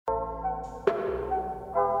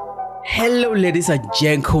Hello, ladies and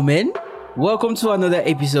gentlemen. Welcome to another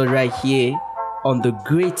episode right here on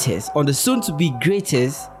the soon-to-be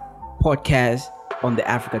greatest podcast on the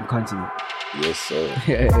African continent. Yes, sir.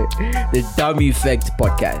 The Dummy Effect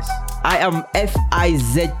Podcast. I am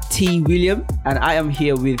FIZT William, and I am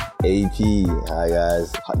here with AP. Hi,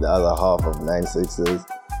 guys. The other half of 9-6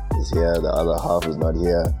 is here. The other half is not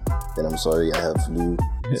here. And I'm sorry, I have flu.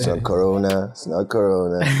 It's not corona. It's not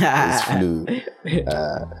corona. It's flu.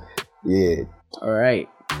 Yeah. All right.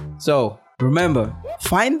 So remember,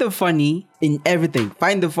 find the funny in everything.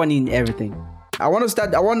 Find the funny in everything. I want to start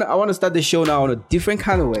the show now on a different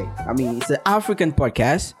kind of way. I mean, it's an African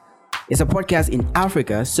podcast. It's a podcast in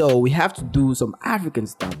Africa, so we have to do some African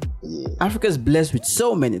stuff. Yeah. Africa's blessed with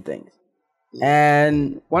so many things,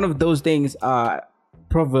 and one of those things are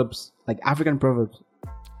proverbs, like African proverbs.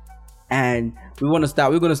 And we're gonna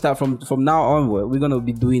start from now onward. We're gonna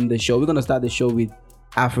be doing the show. We're gonna start the show with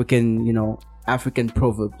African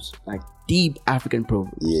proverbs, like deep African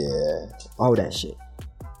proverbs. Yeah. All that shit.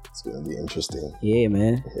 It's gonna be interesting. Yeah,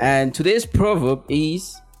 man. And today's proverb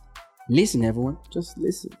is, listen, everyone, just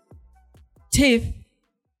listen. Teeth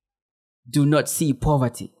do not see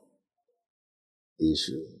poverty.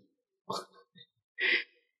 Issue. Do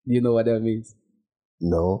you know what that means?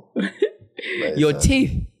 No. Your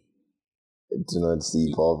teeth do not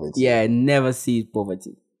see poverty. Yeah, never see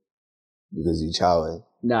poverty. Because you're chowing.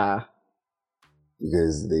 Nah.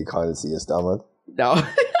 Because they can't see your stomach. No.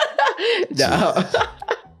 No.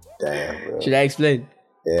 Damn, bro. Should I explain?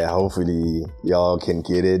 Yeah, hopefully y'all can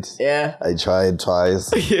get it. Yeah. I tried twice.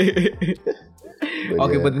 But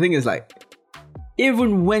the thing is, like,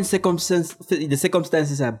 even when the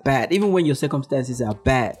circumstances are bad, even when your circumstances are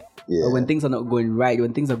bad, or when things are not going right,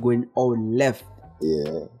 when things are going all left,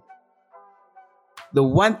 the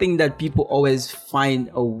one thing that people always find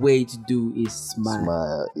a way to do is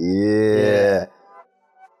smile. Yeah.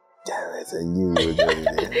 Damn it, I knew you were doing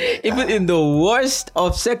it. Even in the worst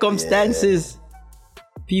of circumstances,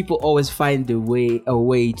 people always find a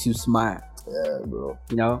way to smile. Yeah, bro.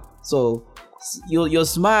 You know? So your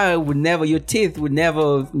smile would never, your teeth would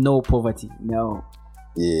never know poverty. No.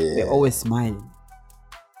 Yeah. They're always smiling.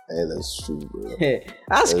 Hey, that's true, bro.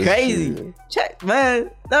 That's crazy. True. Check,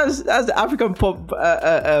 man. That's the African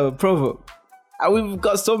proverb. And we've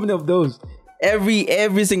got so many of those. Every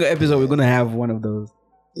single episode, we're gonna have one of those.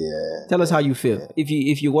 Yeah. Tell us how you feel.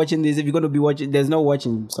 If you're watching this, if you're gonna be watching, there's no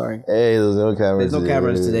watching. Sorry. Hey, there's no cameras. There's no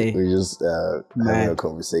cameras today. We're just having a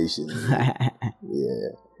conversation. Yeah.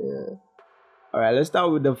 All right. Let's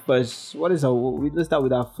start with the first. Let's start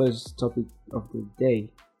with our first topic of the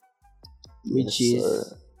day, which is.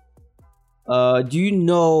 Sir. Do you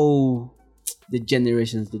know the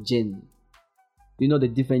generations, the gen? Do you know the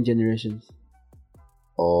different generations?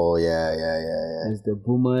 Oh, yeah. There's the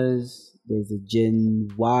boomers, there's the Gen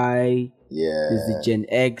Y, there's the Gen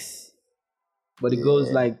X. But it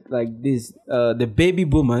goes like this. The baby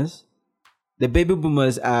boomers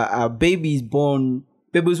are babies born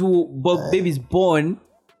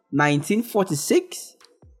 1946.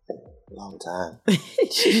 Long time.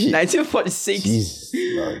 1946 Jesus,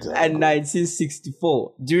 long time. and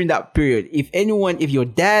 1964. During that period, if your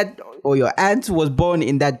dad or your aunt was born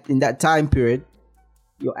in that time period,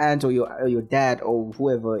 your aunt or your dad or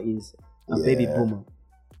whoever is a baby boomer,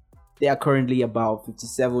 they are currently about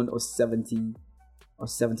 57 or 70 or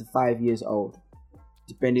 75 years old,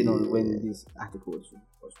 depending on when this article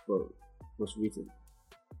was written.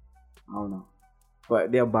 I don't know,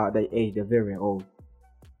 but they're about that age. They're very old.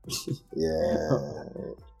 Damn.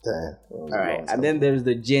 All right, and then there's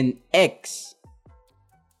the Gen X.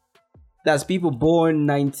 That's people born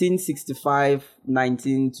 1965,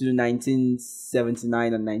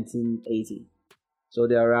 1979, and 1980. So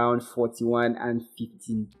they're around 41 and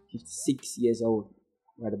 56 years old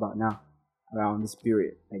right about now, around this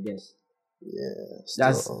period, I guess. Yeah.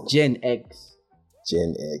 That's Gen X.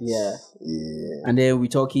 Gen X. Yeah. Yeah. And then we're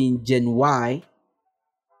talking Gen Y.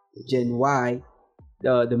 Gen Y.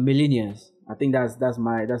 The millennials. I think that's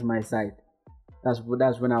my side. That's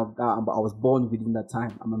when I was born within that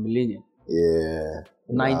time. I'm a millennial. Yeah.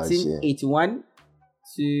 1981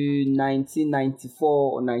 to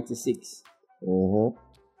 1994 or 96. Mm-hmm.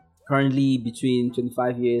 Currently between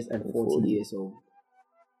 25 years and 40 years old.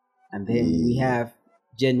 And then we have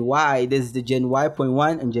Gen Y. This is the Gen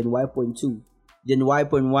Y.1 and Gen Y.2. Gen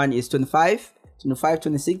Y.1 is 25,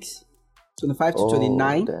 26, 25 to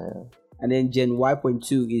 29. Damn. And then Gen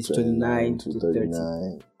Y.2 is 29 to 30.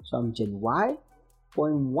 39. So I'm Gen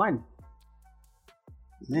Y.1.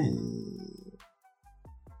 Man.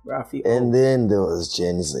 Bro, I feel And old. then there was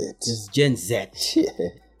Gen Z. Just Gen Z. Yeah.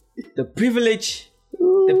 The privilege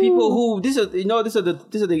The people who these are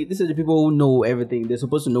the people who know everything. They're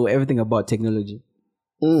supposed to know everything about technology.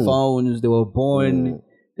 Phones. They were born.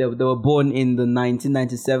 They were born in the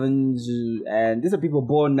 1997s, and these are people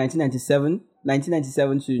born 1997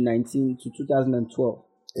 to 2012,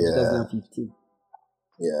 2015.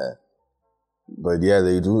 Yeah. But yeah,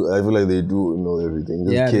 they do. I feel like they do know everything.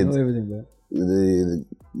 These kids, they know everything, bro.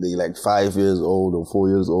 They like 5 years old or 4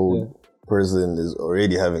 years old person is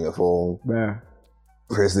already having a phone. Bro.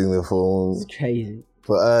 Pressing the phone. It's crazy.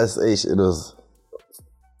 For us, it was,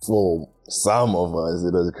 for some of us,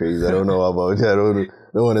 it was crazy. I don't know about it. I don't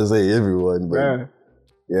want to say everyone, but bro.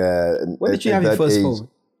 Yeah. When did you have your first phone?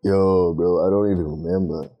 Yo, bro, I don't even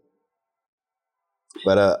remember.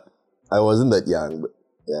 But I wasn't that young, but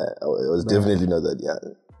yeah, I was definitely not that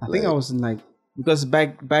young. I think I was in like, because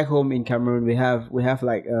back home in Cameroon we have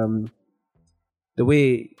like the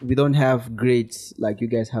way we don't have grades like you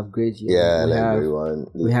guys have grades here. Yeah, we like have grade 1.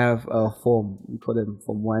 we have form. We call them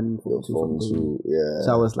form 1, form 2, form 2. Yeah.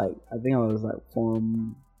 So I was like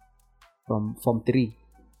form 3.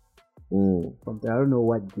 From there, I don't know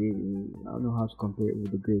what grade. I don't know how to compare it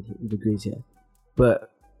with the grades here.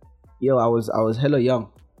 But yo, I was hella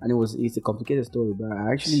young, and it's a complicated story. But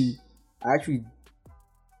I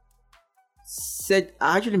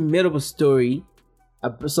actually made up a story,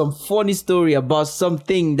 some funny story about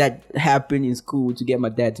something that happened in school to get my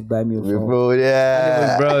dad to buy me a phone. Bro,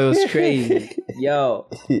 yeah. It was crazy, yo.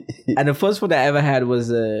 And the first phone I ever had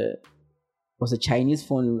was a Chinese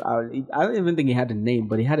phone. I don't even think it had a name,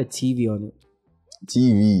 but it had a TV on it.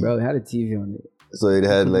 TV? Bro, it had a TV on it. So it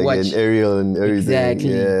had like an aerial and everything. Exactly.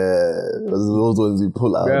 Yeah. Those ones you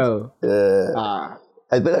pull out. Bro. Yeah.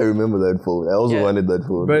 I think I remember that phone. I also wanted that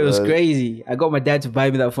phone. Bro, it was crazy. I got my dad to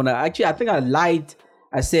buy me that phone. I think I lied.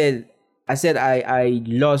 I said I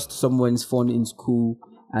lost someone's phone in school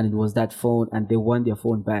and it was that phone and they want their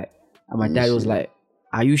phone back. And my dad was like,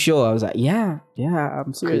 "Are you sure?" I was like, Yeah,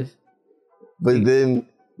 I'm serious. But then,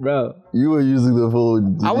 bro, you were using the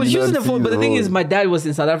phone. I was using the phone, but the thing is, my dad was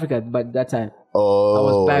in South Africa by that time. Oh, I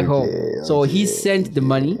was back home, so he sent the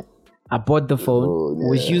money. I bought the phone.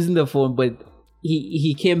 Was using the phone, but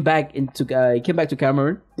he came back to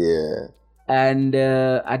Cameroon. Yeah, and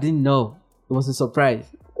I didn't know. It was a surprise.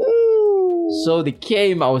 So they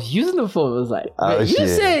came. I was using the phone. I was like, you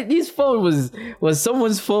said this phone was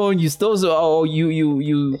someone's phone. You stole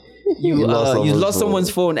you lost someone's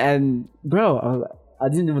phone, and bro, I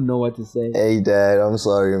didn't even know what to say. Hey, Dad, I'm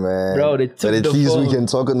sorry, man. Bro, they took but at least we can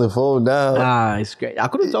talk on the phone now. It's great. I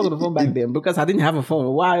couldn't talk on the phone back then because I didn't have a phone.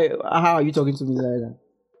 Why? How are you talking to me right now?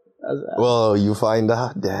 Well, you find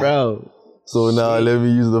out, Dad. Bro. So now let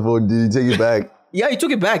me use the phone. Did you take it back? Yeah, he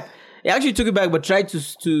took it back. He actually took it back, but tried to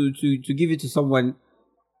give it to someone,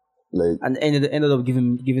 like, and ended up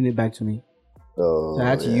giving it back to me. Oh, so I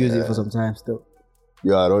had to use it for some time still.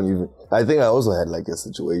 Yeah, I think I also had like a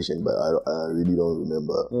situation, but I really don't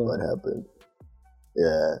remember what happened.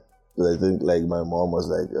 Yeah, because I think like my mom was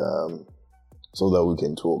like, so that we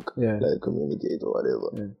can talk, like communicate or whatever.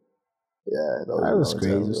 Yeah, that was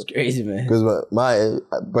crazy. It was crazy, man. Because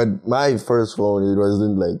my first phone, it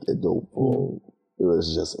wasn't like a dope phone. It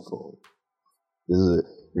was just a phone. This is a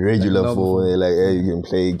regular like phone. Like, hey, you can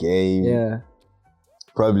play games. Yeah.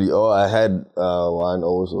 Probably. Oh, I had one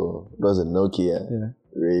also. It was a Nokia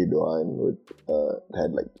Red one with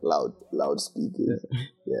had like loud speakers.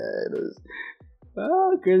 Yeah, it was.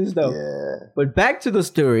 Oh, crazy stuff. Yeah. But back to the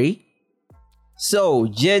story. So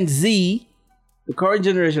Gen Z, the current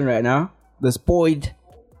generation right now, the spoiled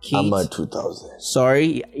kids. I'm a 2000.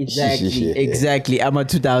 Sorry, exactly. I'm a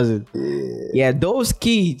 2000. Yeah, those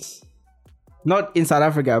kids, not in South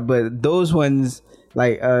Africa, but those ones,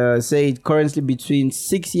 like, say currently between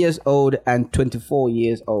 6 years old and 24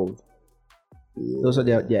 years old. Yeah. Those are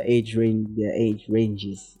their age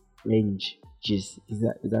ranges. Is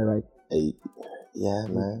that right? Yeah,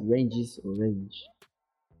 man. Ranges or range?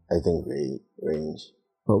 I think range.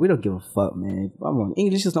 But we don't give a fuck, man. Come on,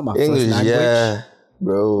 English is not my first language. Yeah,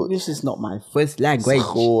 bro. English is not my first language.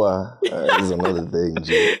 This is another thing,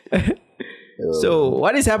 G. So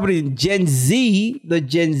what is happening in Gen Z? The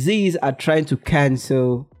Gen Zs are trying to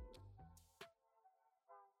cancel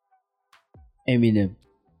Eminem.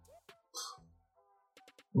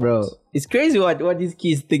 Bro, it's crazy what these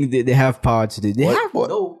kids think they have power to do.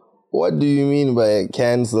 What do you mean by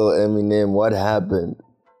cancel Eminem? What happened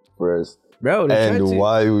first? Bro, and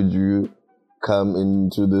why would you come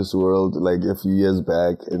into this world like a few years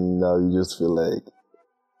back and now you just feel like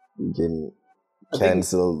you can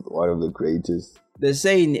cancel one of the greatest? They're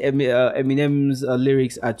saying Eminem's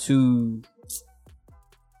lyrics are too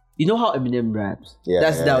You know how Eminem raps? Yeah,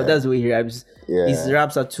 That's the way he raps. Yeah. His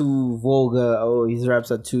raps are too vulgar, or his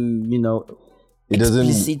raps are too, It doesn't.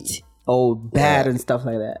 explicit or bad and stuff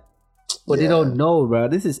like that. But they don't know, bro.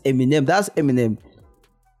 This is Eminem. That's Eminem.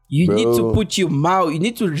 You need to put your mouth. You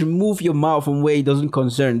need to remove your mouth from where it doesn't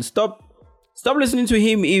concern. Stop listening to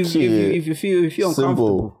him if you feel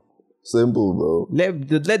uncomfortable. Simple, bro.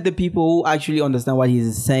 Let the people who actually understand what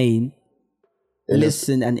he's saying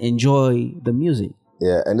listen and enjoy the music.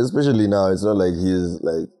 Yeah, and especially now, it's not like he's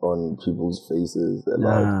like on people's faces.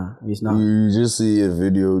 Nah, he's not. You just see a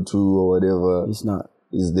video too or whatever. He's not.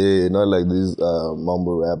 He's there. Not like these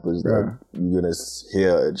mumble rappers that you're gonna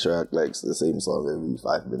hear a track like the same song every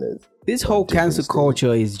 5 minutes. This whole cancel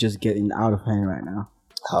culture is just getting out of hand right now.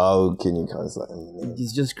 How can you cancel Eminem?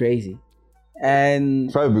 It's just crazy.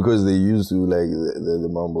 And probably because they used to like the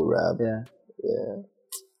mumble rap. Yeah.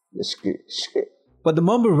 The shit. But the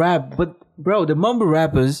mumble rap, the mumble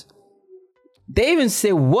rappers, they even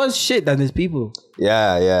say worse shit than these people.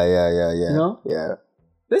 Yeah. You know? Yeah.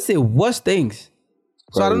 They say worse things.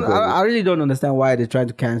 Probably, so I really don't understand why they're trying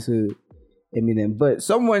to cancel Eminem. But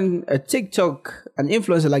a TikTok, an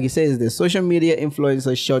influencer, like he says, the social media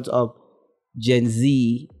influencer shot up Gen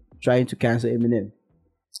Z trying to cancel Eminem.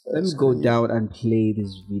 Let me go down and play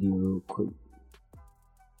this video real quick.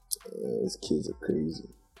 These kids are crazy.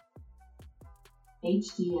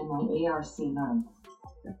 HDMI ARC9.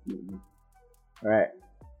 All right,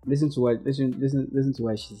 listen to what she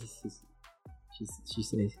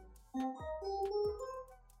says.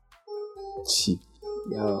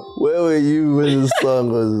 Yo, where were you when the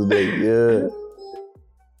song was like, yeah?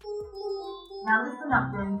 Now listen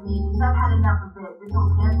up, Gen Z, because I've had enough of it. This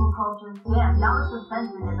whole cancel culture, damn, y'all are so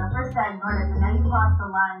sensitive. At first I ignored it, but now you crossed the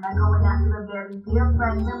line by going after a very dear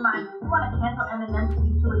friend of mine. You want to cancel Eminem because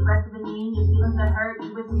he's too aggressive and mean, your feelings are hurt,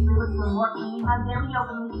 you wish his feelings were more clean. How dare he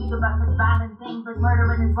openly speak about such violent things like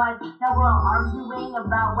murdering his wife? Now we're all arguing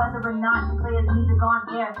about whether or not to play his music on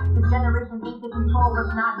air. This generation thinks they control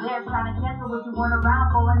what's not there, trying to cancel what you weren't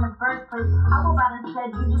around for in the first place. How about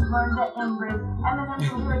instead you just learn to embrace Eminem's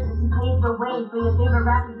lyrics as he paved the way for your favorite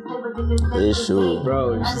rapper to say what they just say. It's true.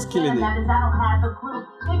 Bro, she's killing it. That is, I don't have a clue.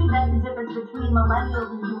 Maybe that's the difference between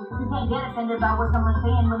millennials and you. You can't get offended by what someone's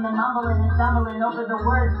saying when they're mumbling and stumbling over the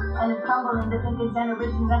words, and it's crumbling to think a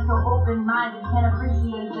generation that's so open-minded can't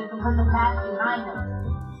appreciate this and put the past behind them.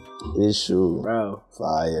 It's true, bro.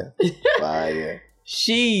 Fire.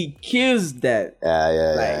 She kills that.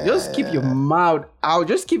 Yeah. Just keep your mouth out.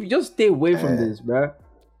 Just stay away from this, bro.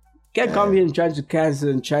 Can't come here and trying to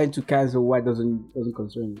cancel what doesn't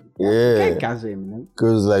concern you. Yeah. Can't cancel him, man.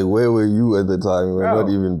 Because like, where were you at the time? You were not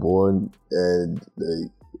even born, and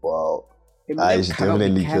like, wow. I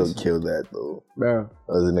definitely killed that though, bro.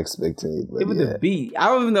 I wasn't expecting it. But even the beat, I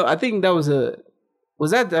don't even know. I think that was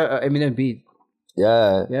that the Eminem beat?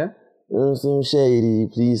 Yeah. Yeah. Some shady,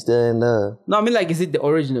 please stand up. No, I mean, like, is it the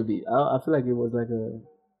original beat? I feel like it was like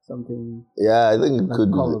something. Yeah, I think it like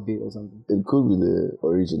could be cover beat or something. It could be the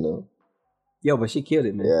original. Yo, but she killed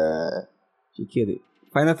it, man. Yeah, she killed it.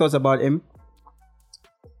 Final thoughts about M?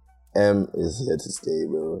 M is here to stay,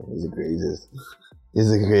 bro. He's the greatest.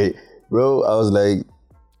 He's a great bro. I was like,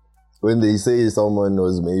 when they say someone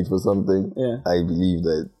was made for something, I believe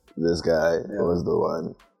that this guy was the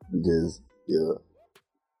one, because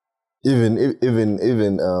even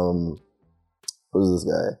who's this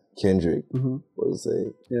guy? Kendrick, what to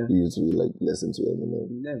say? Yeah. He used to like listen to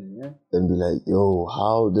Eminem and be like, yo,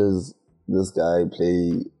 how does this guy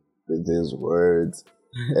play with his words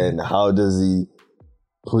and how does he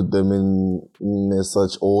put them in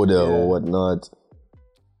such order or whatnot?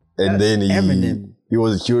 And then he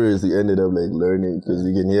was curious. He ended up like learning, because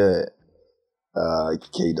you can hear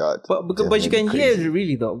K Dot. But you can hear it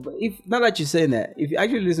really though. But now that you're saying that, if you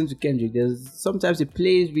actually listen to Kendrick, there's sometimes he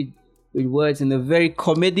plays with words in a very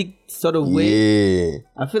comedic sort of way. Yeah.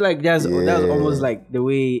 I feel like that's almost like the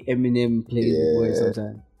way Eminem plays with words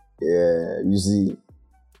sometimes. Yeah, you see,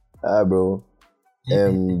 bro,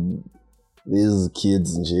 these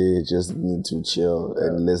kids in jail just need to chill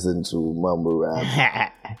and listen to mumble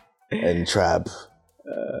rap and trap.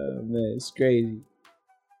 Man, it's crazy.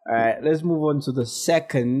 All right, let's move on to our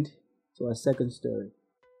second story.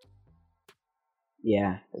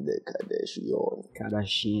 Yeah. The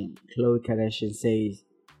Kardashian. Khloe Kardashian says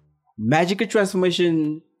magical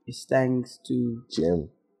transformation is thanks to Jim.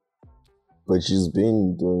 But she's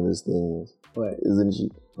been doing this thing. What? Isn't she?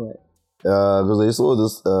 What? Because I saw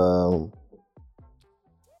this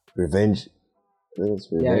revenge. I think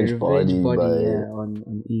it's revenge party by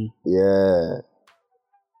on E. Yeah.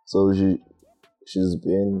 So she's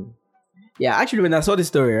been. Yeah, actually, when I saw this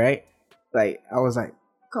story, right, like I was like,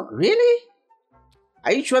 Come, really?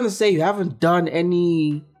 Are you trying to say you haven't done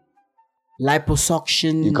any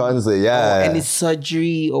liposuction? You can't say, or any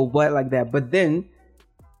surgery or what like that. But then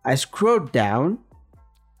I scrolled down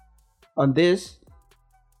on this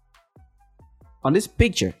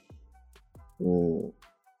picture.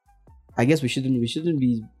 I guess we shouldn't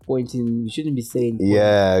be pointing. We shouldn't be saying.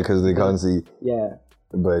 Yeah, because they can't see. Yeah.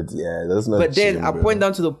 But yeah, that's not. But then chill, I bro. point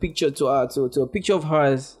down to the picture to a picture of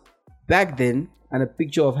hers back then and a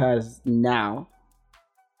picture of hers now,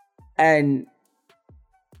 and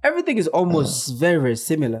everything is almost very, very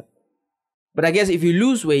similar. But I guess if you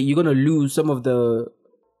lose weight, you're gonna lose some of your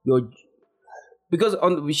because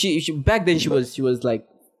she back then she was like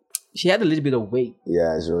she had a little bit of weight.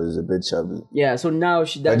 Yeah, she was a bit chubby. Yeah, so now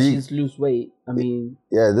she's lose weight. I mean,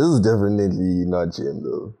 yeah, this is definitely not gym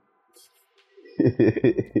though.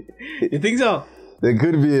 You think so? There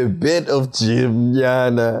could be a bit of gym,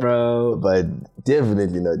 Yana, Bro, but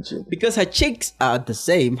definitely not gym. Because her cheeks are the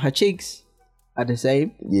same. Her cheeks are the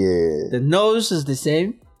same. Yeah. The nose is the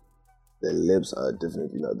same. The lips are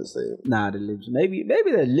definitely not the same. Nah, the lips. Maybe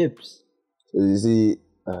the lips. So you see,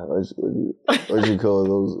 what you call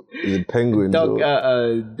those? Is it penguins? Dog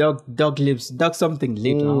lips. Dog something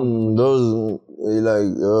lips. Those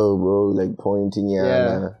like, oh, bro, like pointing,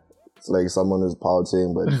 Yeah. It's like someone is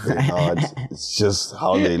pouting, but they're not. It's just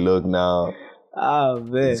how they look now. Oh,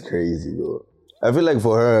 man. It's crazy, bro. I feel like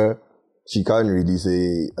for her, she can't really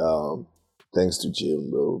say thanks to gym,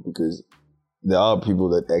 bro, because there are people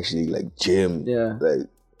that actually like gym. Yeah. Like,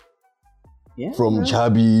 bro. from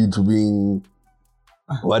chubby to being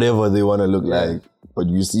whatever they want to look like. But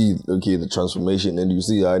you see, okay, the transformation, and you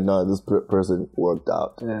see, now this person worked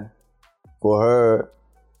out. Yeah. For her,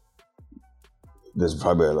 there's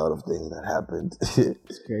probably a lot of things that happened.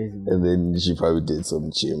 It's crazy. Man. And then she probably did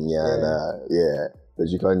some gym, yeah. But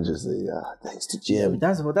you can't just say, thanks to gym.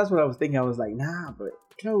 That's what I was thinking. I was like, nah, but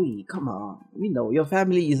Khloe, come on. You know, your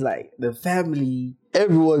family is like the family.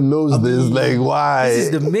 Everyone knows this. Like, why? This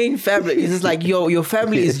is the main family. It's just like your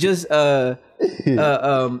family is just an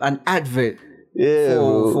advert. Yeah,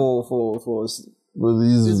 for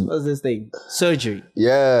these. What's this thing? Surgery.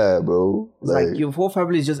 Yeah, bro. It's like your whole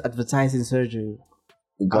family is just advertising surgery.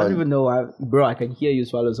 I don't even know, bro. I can hear you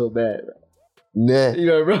swallow so bad. Nah. You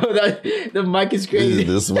know, bro. The mic is crazy.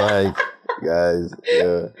 This mic, guys.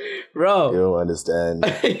 Yeah, bro. You don't understand.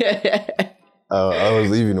 I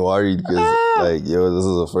was even worried because, like, this is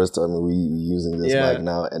the first time we using this mic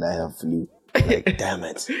now, and I have flu. Like, damn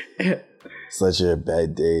it, such a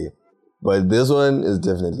bad day. But this one is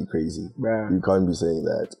definitely crazy. Bruh. You can't be saying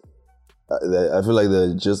that. I feel like there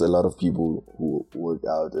are just a lot of people who work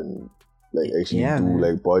out and like actually do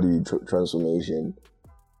like body transformation.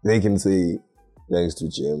 They can say thanks to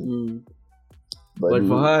gym. But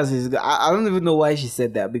for her, I don't even know why she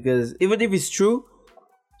said that, because even if it's true,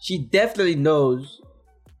 she definitely knows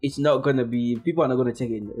it's not gonna be. People are not gonna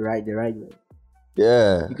take it the right way.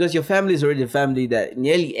 Yeah. Because your family is already a family that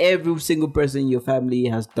nearly every single person in your family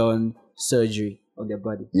has done surgery on their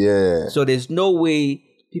body. Yeah. So there's no way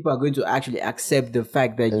people are going to actually accept the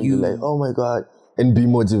fact that and you be like, oh my God, and be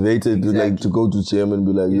motivated to go to gym and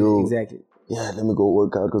be like, yo, exactly. Yeah, let me go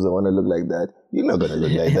work out because I want to look like that. You're not gonna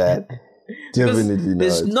look like that. Definitely not.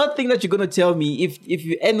 There's nothing that you're gonna tell me if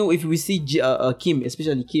we see Kim,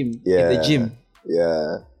 especially Kim, in the gym.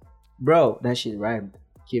 Yeah. Bro, that shit rhymed.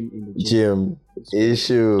 Kim in the gym.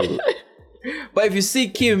 Issue. But if you see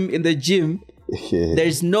Kim in the gym,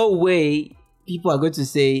 there's no way people are going to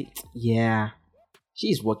say, yeah,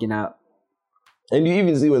 she's working out. And you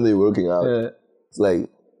even see when they're working out, it's like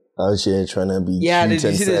out here trying to be cute and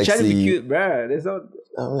sexy. They're trying to be cute, bro.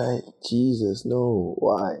 I'm like, Jesus, no,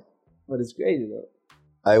 why? But it's crazy though.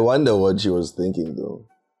 I wonder what she was thinking though.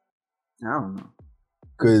 I don't know.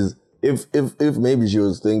 Because if maybe she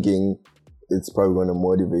was thinking it's probably going to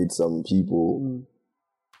motivate some people.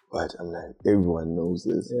 But I'm like, everyone knows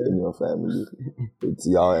this in your family. It's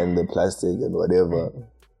y'all and the plastic and whatever.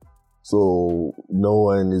 So no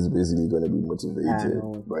one is basically going to be motivated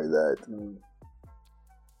by that.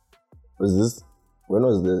 When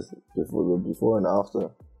was this? Before and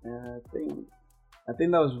after? I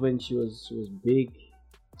think that was when she was big.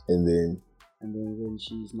 And then when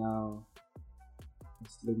she's now a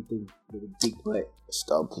slim thing with a big butt.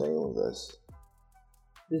 Stop playing with us.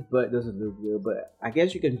 This butt doesn't look real, but I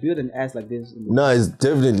guess you can build an ass like this. No, it's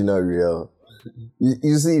definitely not real.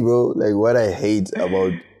 you see, bro, like what I hate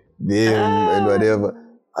about them and whatever.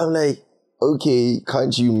 I'm like, okay,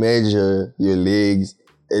 can't you measure your legs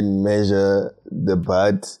and measure the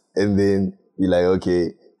butt and then be like,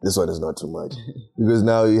 okay, this one is not too much. Because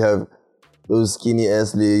now you have those skinny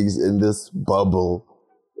ass legs and this bubble.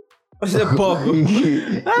 It's a bubble.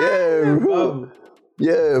 Yeah, bro.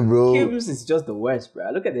 Yeah, bro. Cubes is just the worst, bro.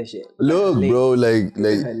 Look at this shit. Look, bro, like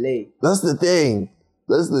her leg. that's the thing.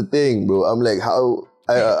 That's the thing, bro. I'm like, how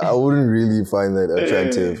I wouldn't really find that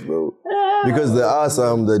attractive, bro. Because there are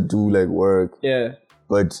some that do like work. Yeah.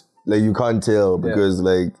 But like you can't tell because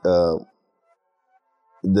like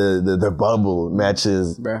the bubble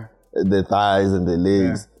matches the thighs and the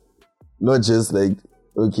legs. Not just like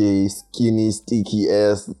okay, skinny, sticky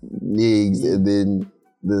ass legs and then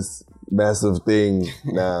this massive thing.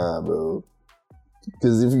 Nah, bro.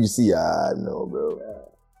 Because if you see, no, bro.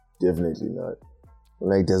 Definitely not.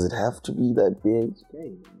 Like, does it have to be that big?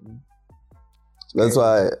 That's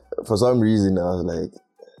why, for some reason, I was like,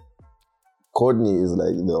 Courtney is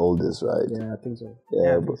like the oldest, right? Yeah, I think so.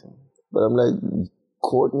 Yeah, but I'm like,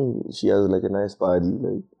 Courtney, she has like a nice body,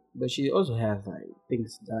 like. But she also has like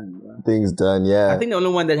things done, bro. Things done, yeah. I think the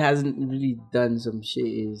only one that hasn't really done some shit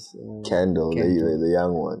is Kendall. The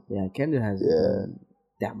young one. Yeah, Kendall hasn't done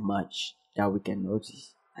that much that we can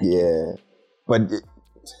notice. Yeah, but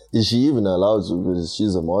is she even allowed to? Because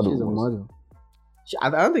she's a model. She's a model. I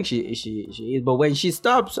don't think she is, but when she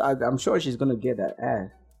stops, I'm sure she's gonna get that ass.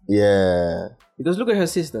 Yeah. Because look at her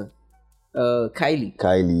sister, Kylie.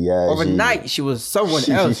 Kylie, yeah. Overnight, she was someone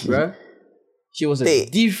else, bro. She was a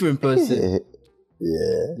different person.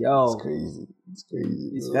 Yeah. Yo, it's crazy. It's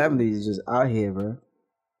crazy. His family is just out here, bro.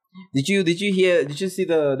 Did you see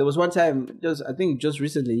there was one time, I think just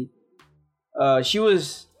recently, she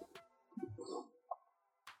was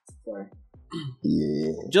sorry.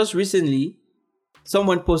 Yeah. Just recently,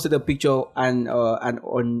 someone posted a picture and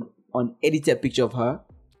on edited picture of her.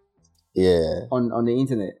 Yeah. On the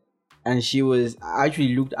internet. And she was I've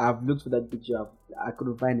looked for that picture, I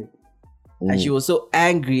couldn't find it. And she was so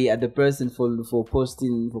angry at the person for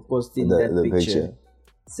posting that picture.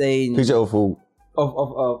 Saying picture of who? Of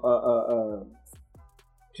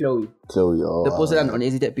Khloe. Khloe, they posted an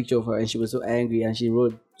unedited picture of her and she was so angry and she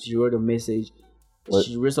wrote a message. What?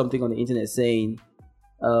 She wrote something on the internet saying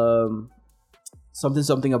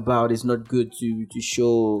something about it's not good to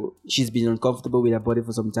show she's been uncomfortable with her body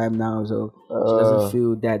for some time now, so she doesn't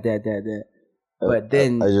feel that. But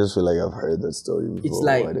then I just feel like I've heard that story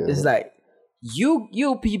before. It's like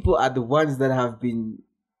you people are the ones that are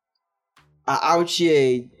out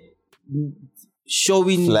here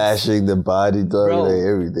showing, flashing the body, bro, like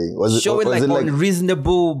everything. Showing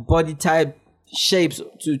unreasonable body type shapes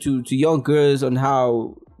to young girls on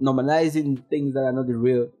how normalizing things that are not the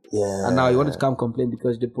real. Yeah. And now you want to come complain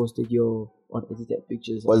because they posted your unedited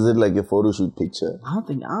pictures. Was it like a photo shoot picture? I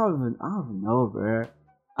don't even know, bro.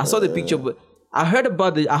 I saw the picture, but I heard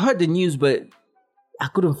the news, but I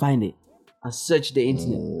couldn't find it. I searched the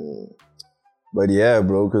internet. But yeah,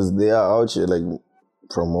 bro, because they are out here like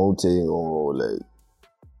promoting or like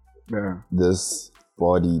this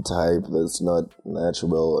body type that's not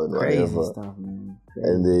natural and crazy whatever stuff, man. Crazy.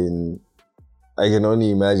 And then I can only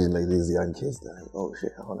imagine like these young kids that are like, oh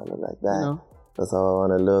shit, I wanna look like that. No. That's how I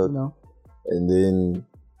wanna look. No. And then,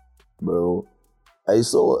 bro, I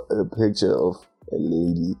saw a picture of a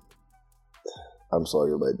lady. I'm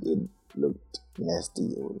sorry, but it looked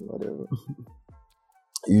nasty or whatever.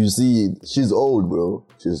 You see, she's old, bro.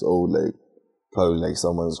 She's old, like probably like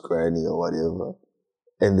someone's granny or whatever.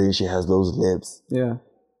 And then she has those lips. Yeah.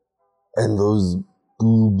 And those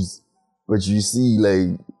boobs. But you see,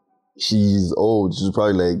 like, she's old. She's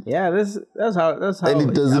probably like... Yeah, that's how and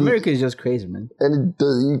it doesn't, America is just crazy, man. And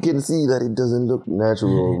you can see that it doesn't look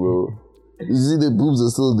natural, bro. You see the boobs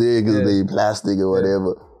are still there because they plastic or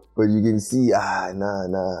whatever. But you can see,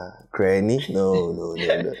 nah, granny? No.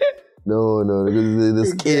 No, because the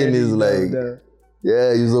skin is like... No.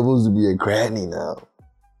 Yeah, you're supposed to be a granny now.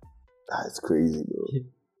 It's crazy, bro.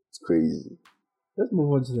 It's crazy. Let's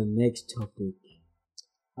move on to the next topic.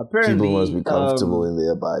 Apparently, people must be comfortable in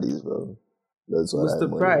their bodies, bro. That's what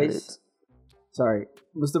Mr. Price. Sorry,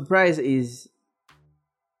 Mr. Price is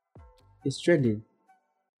trending.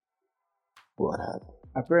 What happened?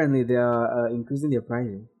 Apparently, they are increasing their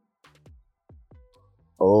prices.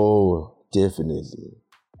 Oh, definitely.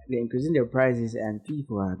 They're increasing their prices, and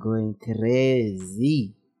people are going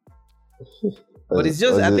crazy. But it's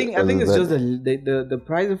just, I think it's just the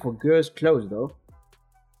prices for girls' clothes, though.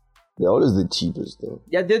 They're always the cheapest, though.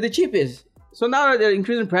 Yeah, they're the cheapest. So now that they're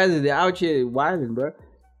increasing prices, they're out here wilding, bro.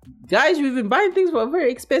 Guys, we've been buying things for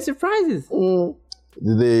very expensive prices.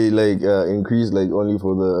 Did they increase only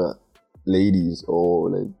for the ladies or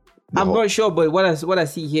like? I'm not sure, but what I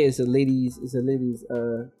see here is a ladies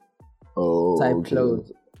type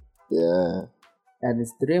clothes. Yeah. And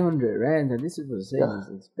it's 300 rand, and this is what I'm saying.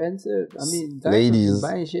 It's expensive. I mean, guys Ladies,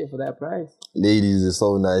 buying shit for that price. Ladies, it's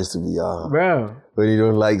so nice to be young. Bro. When you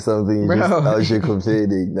don't like something, you just out here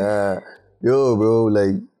complaining. Nah. Yo, bro,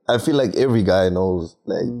 like, I feel like every guy knows,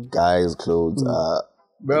 like, guys' clothes are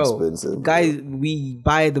expensive. Guys, we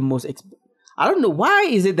buy the most I don't know, why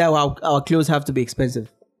is it that our clothes have to be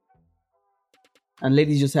expensive? And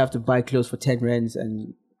ladies just have to buy clothes for 10 rands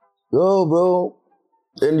and... Yo, bro.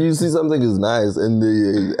 And you see something is nice and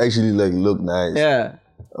they actually like look nice. Yeah.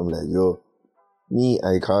 I'm like, yo, me,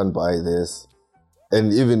 I can't buy this.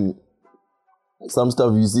 And even some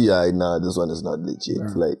stuff you see, nah, this one is not legit.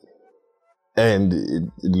 Yeah. Like, and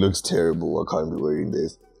it looks terrible. I can't be wearing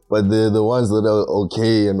this. But the ones that are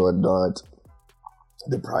okay and whatnot,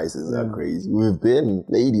 the prices are crazy. We've been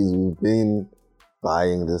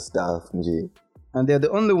buying this stuff, G. And they're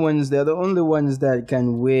the only ones that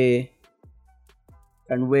can wear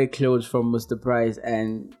clothes from Mr. Price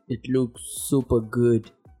and it looks super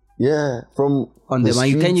good. Yeah, from on them.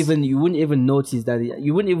 And you wouldn't even notice that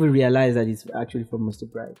you wouldn't even realize that it's actually from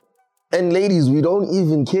Mr. Price. And ladies, we don't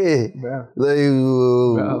even care. Bro. Like,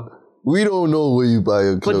 we don't know where you buy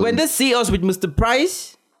your clothes. But when they see us with Mr.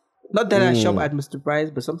 Price, not that I shop at Mr. Price,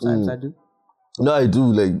 but sometimes I do. No, I do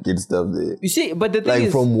like get stuff there. You see, but the thing like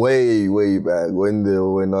is, from way, way back when they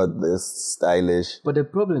were not this stylish. But the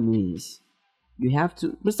problem is, you have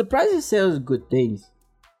to. Mr. Price sells good things.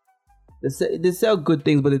 They sell good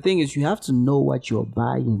things, but the thing is, you have to know what you're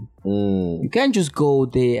buying. You can't just go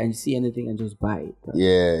there and see anything and just buy it.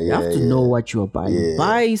 You have to know what you're buying. Yeah.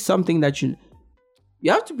 Buy something that you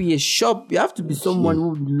have to be a shop. You have to be someone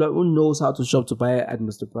who knows how to shop to buy it at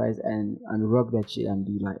Mr. Price and rock that shit and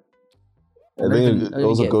be like. I think it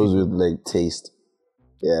also goes with like taste.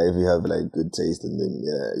 Yeah, if you have like good taste, and then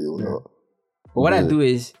you'll know. But what I do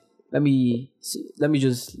is let me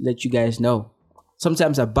just let you guys know.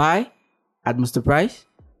 Sometimes I buy at Mr. Price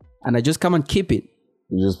and I just come and keep it.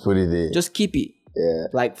 You just put it there. Just keep it. Yeah.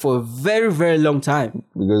 Like for a very, very long time.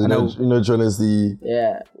 Because you're not trying to see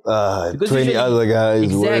 20 other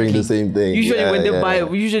guys wearing the same thing. Usually when they buy,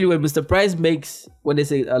 usually when Mr. Price makes, when they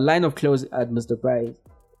say a line of clothes at Mr. Price,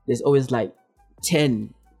 there's always like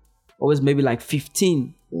 10, always maybe like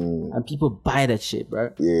 15. And people buy that shit,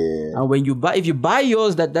 bro. Yeah. And when if you buy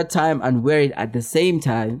yours at that time and wear it at the same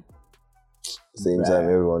time, time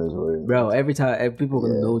everyone is wearing. Bro, every time people are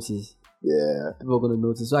gonna notice. Yeah. People are gonna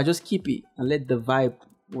notice. So I just keep it and let the vibe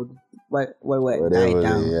whatever, die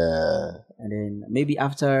down. Yeah. And then maybe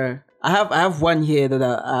after I have one here that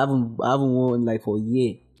I haven't worn like for a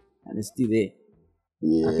year and it's still there.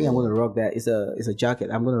 Yeah. I think I'm gonna rock that. It's a jacket.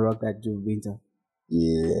 I'm gonna rock that during winter.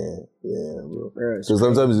 Yeah, bro. So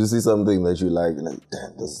sometimes you see something that you like,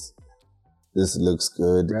 damn, this looks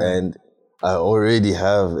good, and I already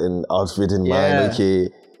have an outfit in mind. Okay,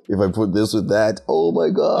 if I put this with that, oh my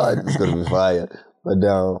god, it's gonna be fire. But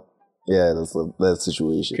now, that's that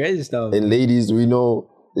situation. Crazy stuff. And ladies, we know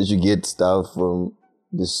that you get stuff from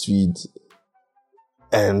the street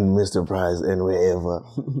and Mr. Price and wherever.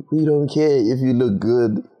 We don't care if you look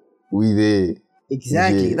good. We there.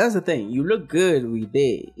 Exactly. That's the thing. You look good, we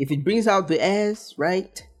there. If it brings out the ass,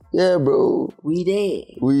 right? Yeah, bro. We there.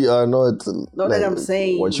 We are not. Not that I'm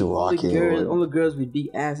saying what you rocking. Only girls with big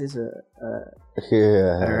asses are.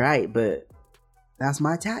 Alright, but that's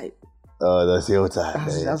my type. Oh, that's your type.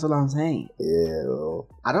 That's what I'm saying. Yeah, bro.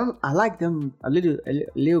 I like them a little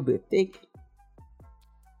bit thick.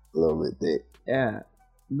 A little bit thick. Yeah.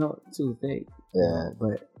 Not too thick. Yeah.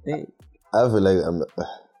 But thick. I feel like I'm.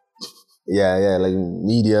 Like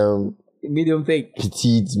medium. Medium thick.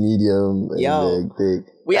 Petite, medium, and thick.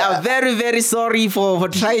 We are very, very sorry for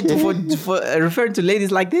trying to for referring to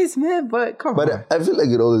ladies like this, man. But come on. But I feel like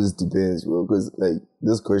it always depends, bro. Because like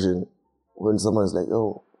this question, when someone's like,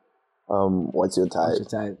 "Oh, what's your type?"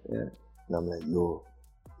 What's your type? Yeah. And I'm like, "Yo,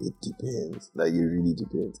 it depends. Like it really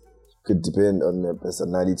depends. Could depend on their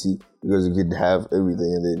personality because you could have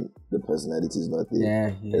everything and then the personality is not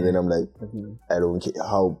there. Yeah. And then I'm like, definitely. I don't care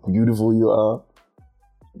how beautiful you are,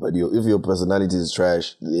 but if your personality is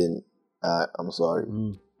trash, then I'm sorry.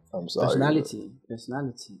 I'm sorry. Personality.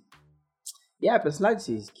 Yeah,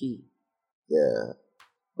 personality is key. Yeah.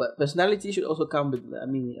 But personality should also come with, a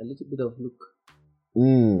little bit of look.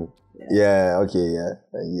 Yeah, okay, yeah.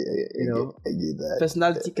 I get that.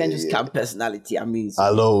 Personality can't just come personality.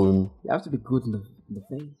 Alone. You have to be good in the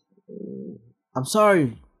face. I'm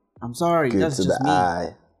sorry. Good That's to just the me.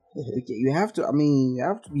 eye. Okay, you have to. You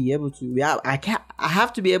have to be able to. I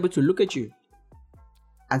have to be able to look at you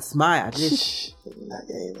and smile at least.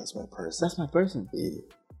 Hey, that's my person. That's my person. Yeah.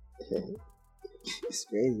 It's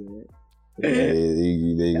crazy, man.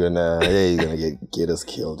 They're gonna get us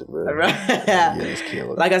killed, bro. Get us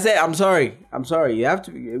killed. Like I said, I'm sorry. You have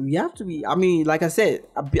to be. I mean, like I said,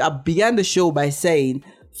 I began the show by saying,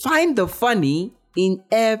 find the funny in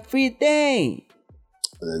everything.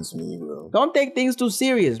 That's me, bro. Don't take things too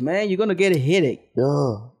serious, man. You're gonna get a headache.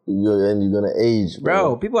 Yeah, you're gonna age,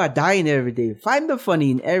 bro. People are dying every day. Find the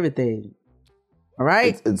funny in everything. All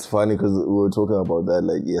right. It's funny because we were talking about that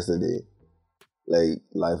like yesterday. Like,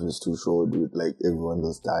 life is too short, dude. Like, everyone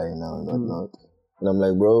just dying now and whatnot. And I'm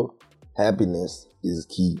like, bro, happiness is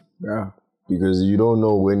key. Yeah. Because you don't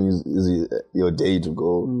know when is your day to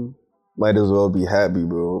go. Might as well be happy,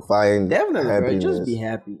 bro. Find definitely, happiness. bro. Just be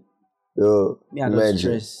happy. Yo, no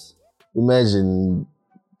stress. Imagine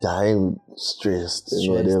dying stressed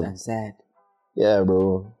and whatever. And sad. Yeah,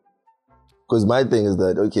 bro. Because my thing is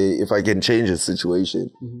that, okay, if I can change a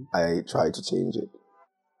situation, I try to change it.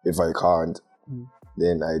 If I can't,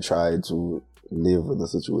 then I try to live with the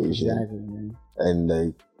situation. Exactly, man. And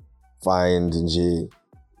like find J.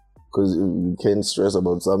 Because you can stress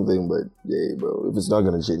about something, but yeah, bro, if it's not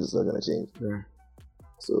gonna change, it's not gonna change. Yeah.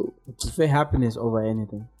 So prefer happiness over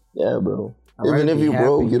anything. Yeah, bro. Even if you're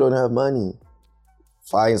broke, you don't have money,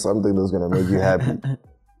 find something that's gonna make you happy.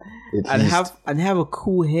 and have a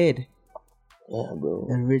cool head. Yeah, bro.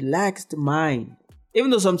 A relaxed mind. Even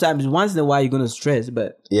though sometimes once in a while you're gonna stress,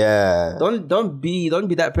 but yeah, don't be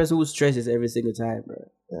that person who stresses every single time, bro.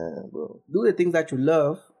 Yeah, bro. Do the things that you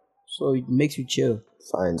love, so it makes you chill.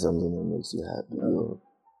 Find something that makes you happy, bro.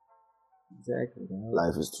 Exactly, bro.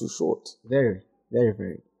 Life is too short. Very, very,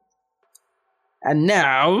 very. And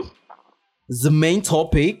now, the main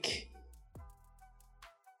topic.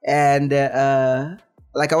 And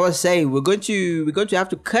like I was saying, we're going to have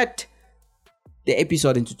to cut the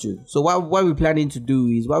episode into two. So what we're planning to do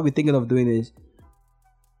is, what we're thinking of doing is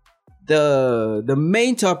the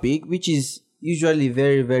main topic, which is usually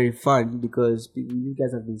very, very fun because you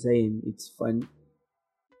guys have been saying it's fun.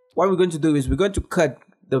 What we're going to do is we're going to cut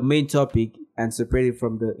the main topic and separate it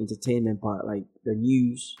from the entertainment part, like the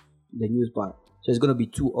news part. So it's going to be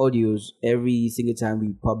two audios every single time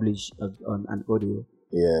we publish on an audio.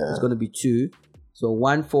 Yeah. It's going to be two. So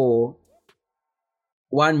one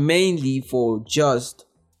mainly for just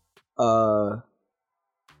the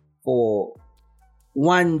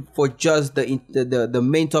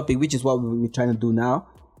main topic, which is what we're trying to do now,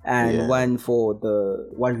 and one for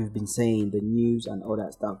what we've been saying, the news and all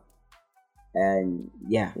that stuff. And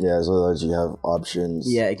so that you have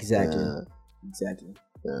options. Exactly.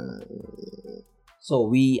 So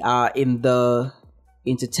we are in the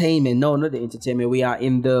entertainment. No, not the entertainment. We are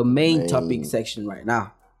in the main topic section right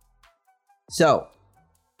now. So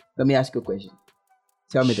let me ask you a question.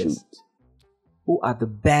 Tell me this. Who are the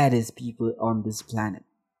baddest people on this planet?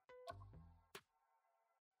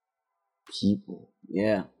 People.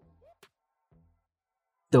 Yeah.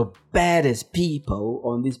 The baddest people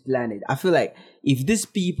on this planet. I feel like if these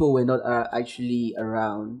people were not actually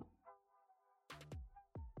around,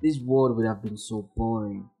 this world would have been so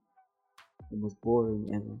boring. The most boring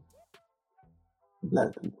ever.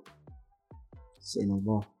 Black people. Say no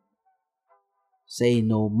more. Say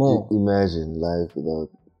no more. Imagine life without...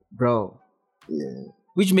 Bro. Yeah.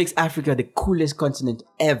 Which makes Africa the coolest continent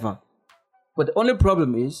ever. But the only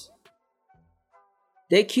problem is,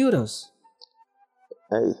 they killed us.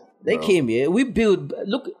 Hey, they came here. We built...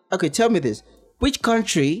 Look, okay, tell me this. Which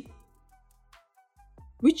country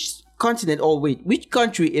which country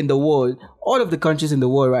in the world, all of the countries in the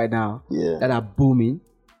world right now that are booming,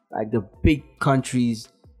 like the big countries,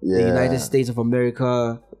 the United States of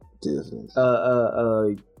America,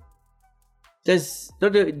 there's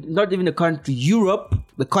not even a country, Europe,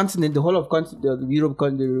 the continent, the whole of the Europe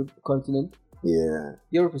continent. Yeah.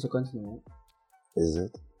 Europe is a continent, right? Is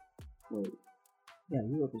it? Wait. Yeah,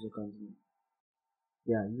 Europe is a continent.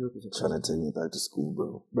 Yeah, Europe is a continent. Trying to take me back to school,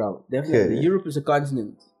 bro. Bro, definitely. Yeah. Europe is a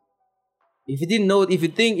continent. If you didn't know, if you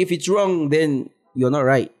think if it's wrong, then you're not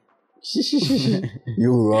right.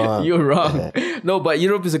 You're wrong. You're wrong. No, but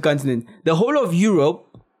Europe is a continent. The whole of Europe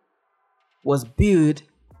was built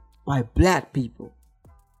by black people.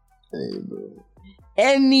 Hey, bro.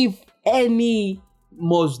 Any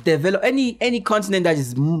most developed, any continent that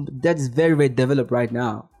is very, very developed right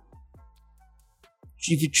now,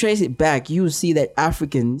 if you trace it back, you will see that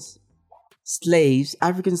African slaves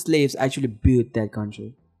actually built that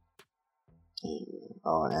country.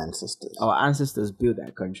 Our ancestors built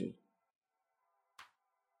that country.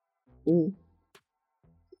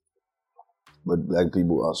 But black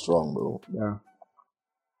people are strong, bro. Yeah.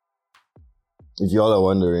 If y'all are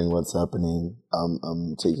wondering what's happening,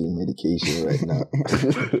 I'm taking medication right now.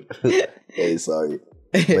 Hey, sorry.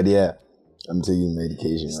 But yeah, I'm taking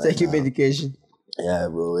medication. He's right taking now. medication. Yeah,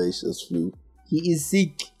 bro. It's just flu. He is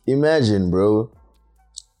sick. Imagine, bro.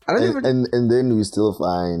 I don't even. And then we still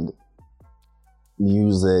find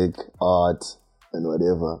music, art, and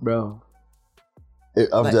whatever. Bro.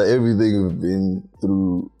 After everything we've been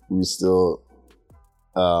through, we still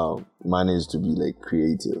manage to be like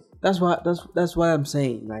creative. That's why I'm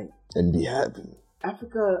saying, like, and be happy.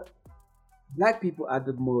 Africa, black people are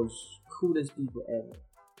the most coolest people ever.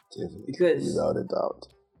 Definitely. Because without a doubt.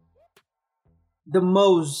 The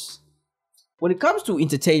most, when it comes to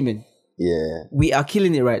entertainment, yeah, we are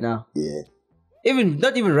killing it right now. Yeah.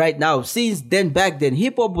 Not even right now. Since then, back then,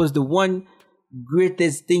 hip hop was the one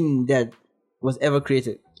greatest thing that was ever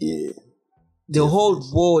created. Yeah. The whole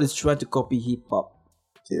world is trying to copy hip hop.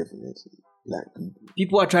 Definitely. Black people.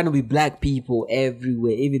 People are trying to be black people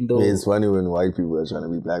everywhere, even though... Yeah, it's funny when white people are trying to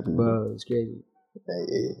be black people. Bro, it's crazy.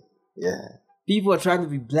 Yeah. People are trying to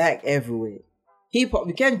be black everywhere. Hip hop,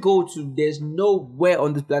 you can't go to... There's nowhere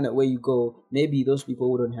on this planet where you go. Maybe those people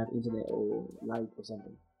who don't have internet or light or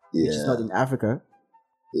something. Yeah. Which is not in Africa.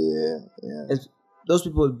 Yeah. Those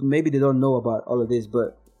people, maybe they don't know about all of this,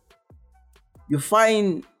 but you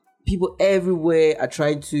find people everywhere are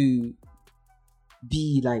trying to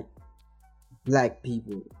be like black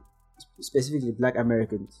people, specifically black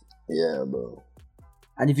Americans. Yeah, bro.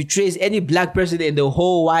 And if you trace any black person in the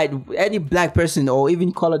whole any black person or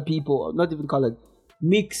even colored people, or not even colored,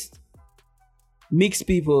 mixed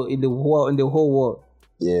people in the whole world.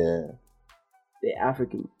 Yeah. They're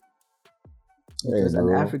African. Because a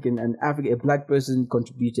black person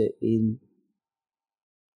contributed in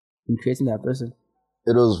creating that person.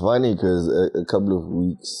 It was funny because a couple of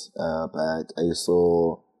weeks back, I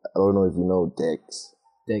saw, I don't know if you know Dex.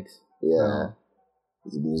 Dex. Yeah.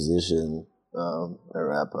 He's a musician, a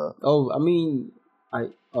rapper. Oh, I mean,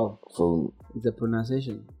 from the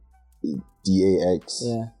pronunciation. DAX.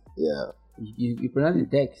 Yeah. Yeah. You pronounce it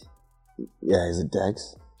Dex. Yeah, is it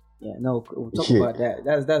Dex? Yeah, no, we'll talk about that.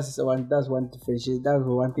 That's one differentiation. That's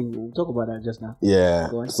one thing. We'll talk about that just now.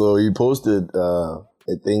 Yeah. So he posted a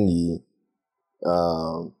thingy.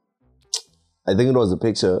 I think it was a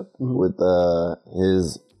picture with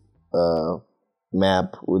his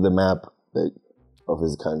map, with the map like of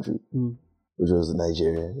his country, which was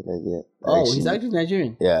Nigeria. Like, yeah. He's actually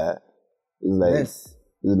Nigerian. Yeah. He's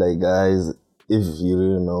like, guys, if you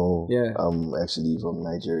didn't know, I'm actually from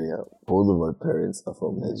Nigeria. Both of my parents are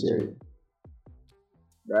from Nigeria.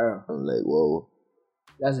 Bro. I'm like, whoa.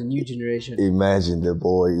 That's a new generation. Imagine the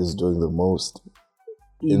boy is doing the most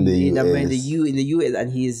in the US,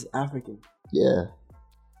 and he is African. Yeah.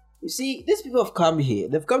 You see, these people have come here.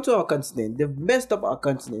 They've come to our continent. They've messed up our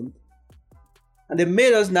continent. And they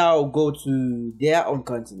made us now go to their own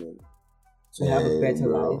continent to have a better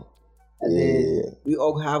life. And then we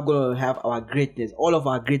all gonna have our greatness. All of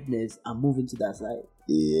our greatness are moving to that side.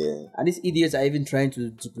 Yeah. And these idiots are even trying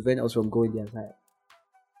to prevent us from going their side.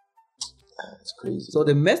 That's crazy. So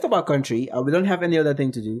they messed up our country, and we don't have any other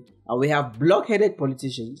thing to do. And we have blockheaded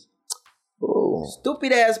politicians.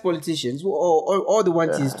 Stupid ass politicians who all the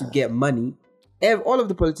want is to get money. All of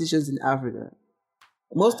the politicians in Africa,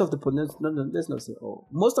 most of the politicians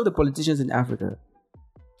in Africa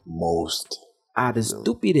are the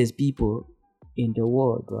stupidest people in the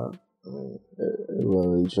world, bro.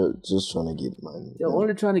 Well, just trying to get money. They're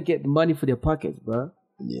only trying to get money for their pockets, bro.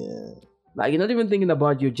 Yeah. Like, you're not even thinking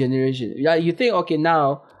about your generation. Yeah, you think, okay,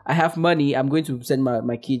 now I have money, I'm going to send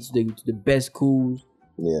my kids to the best schools.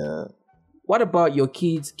 Yeah. What about your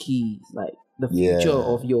kids' like the future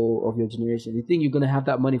of your generation? You think you're gonna have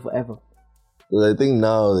that money forever? Well, I think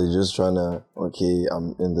now they're just trying to, okay,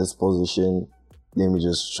 I'm in this position, let me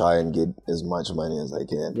just try and get as much money as I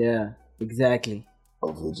can. Yeah, exactly.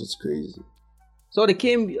 Of which is crazy. So they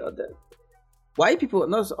came. White people.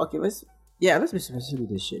 Let's be specific with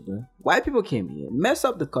this shit, bro. White people came here, mess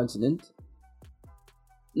up the continent.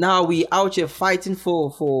 Now we out here fighting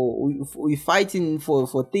we fighting for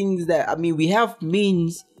things that, I mean, we have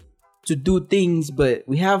means to do things, but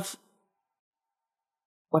we have,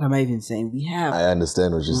 what am I even saying? We have, I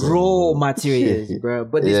understand what you're saying, raw materials, bro.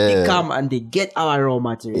 But they still come and they get our raw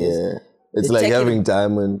materials. Yeah, it's like having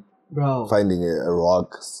diamond, bro. Finding a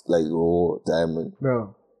rock like raw diamond,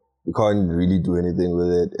 bro. You can't really do anything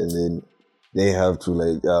with it, and then they have to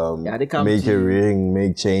like make a ring,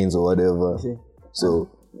 make chains or whatever. So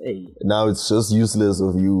now it's just useless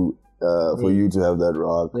of you for you to have that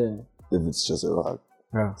rock if it's just a rock.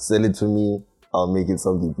 Sell it to me, I'll make it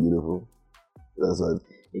something beautiful. That's what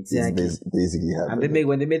is basically happening. And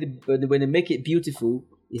when they make it beautiful,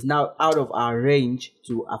 it's now out of our range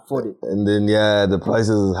to afford it. And then the prices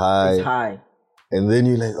is high. It's high. And then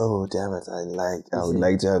you're like, oh damn it, I would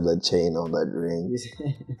like to have that chain on that ring.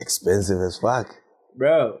 Expensive as fuck.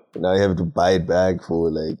 Bro. Now you have to buy it back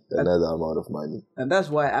for like another amount of money. And that's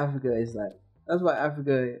why Africa is like,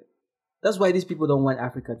 that's why these people don't want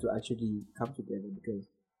Africa to actually come together, because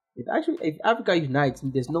if Africa unites,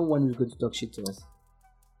 there's no one who's going to talk shit to us.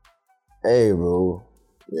 Hey bro.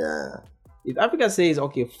 Yeah. If Africa says,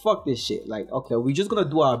 okay, fuck this shit, like, okay, we're just gonna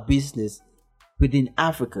do our business within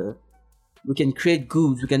Africa, we can create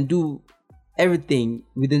goods, we can do everything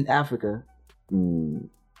within Africa.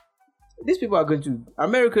 These people are going to,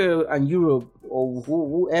 America and Europe or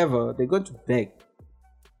whoever, they're going to beg.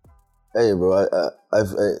 Hey bro, I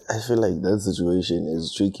feel like that situation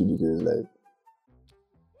is tricky because like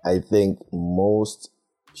I think most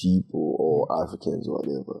people or Africans or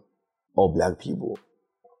whatever, or black people,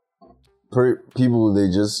 they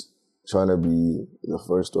just trying to be the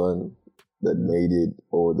first one that made it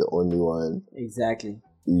or the only one. Exactly.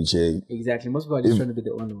 You check. Exactly. Most people are just trying to be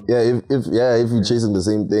the only one. Yeah, if you're chasing the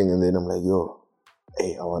same thing and then I'm like, yo,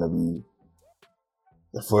 hey, I wanna be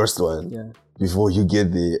the first one. Yeah. Before you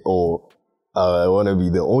get there, or I wanna be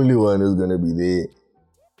the only one who's gonna be there.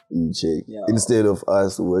 You check. Yeah. Instead of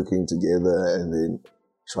us working together and then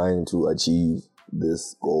trying to achieve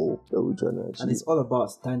this goal that we're trying to achieve. And it's all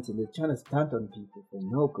about stunting. They're trying to stunt on people for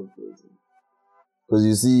no good reason. Because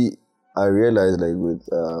you see, I realized like with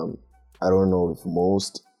I don't know if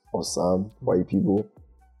most or some white people,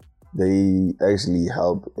 they actually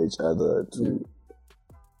help each other to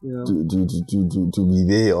to be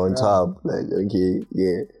there on top. Like, okay,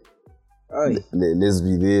 yeah, let's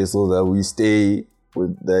be there so that we stay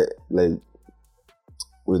with that, like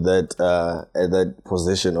with that at that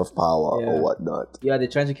position of power or whatnot. Yeah, they're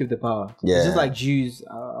trying to keep the power. Yeah, it's just like Jews.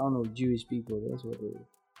 I don't know, Jewish people. That's what they.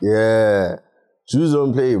 Yeah. Jews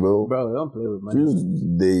don't play, bro. Bro, they don't play with money. Jews,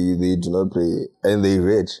 they do not play, and they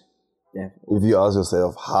rich. Yeah. If you ask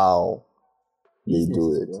yourself how they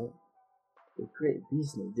do it, bro. They create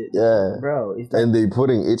business. Yeah, bro. It's like, and they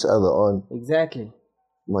putting each other on. Exactly.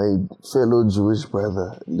 My fellow Jewish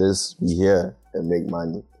brother, let's be here and make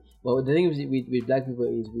money. Well, the thing with black people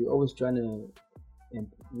is we're always trying to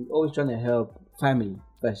help family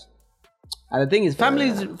first. And the thing is,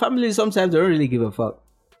 families sometimes don't really give a fuck.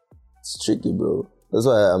 It's tricky, bro. That's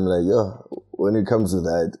why I'm like, yo, when it comes to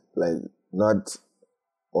that, like, not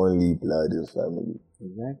only blood is family.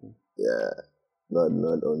 Exactly. Yeah.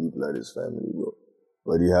 Not only blood is family, bro.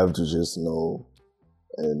 But you have to just know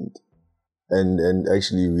and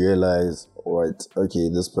actually realize, alright, okay,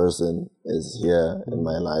 this person is here in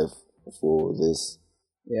my life for this.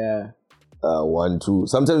 Yeah. 1, 2.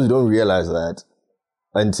 Sometimes you don't realize that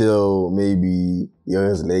until maybe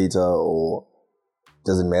years later, or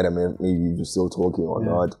doesn't matter, maybe you're still talking or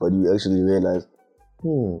not, but you actually realize,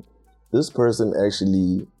 this person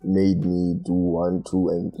actually made me do 1, 2,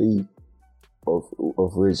 and 3, of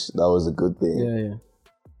which that was a good thing. Yeah.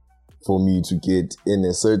 For me to get in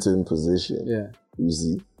a certain position. Yeah. You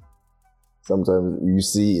see? Sometimes you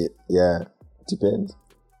see it. Yeah. It depends.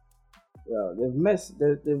 Well,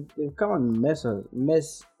 they've come and mess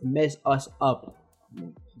us up.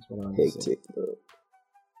 That's what I want to say. Hectic, bro.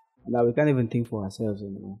 Now we can't even think for ourselves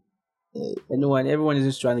anymore. Yeah. Everyone is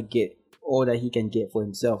just trying to get all that he can get for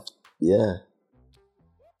himself. Yeah.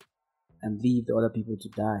 And leave the other people to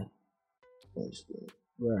die.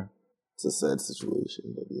 Yeah. It's a sad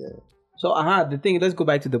situation, but yeah. So the thing. Let's go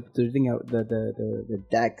back to the thing. The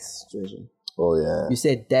Dax situation. Oh yeah. You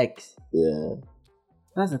said Dax. Yeah.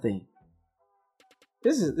 That's the thing.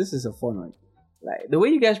 This is a fun one. Like the way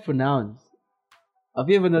you guys pronounce. Have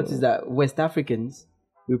you ever noticed that West Africans,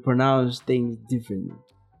 we pronounce things differently?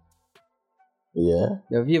 Yeah.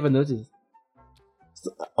 Have you ever noticed?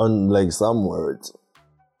 On like some words.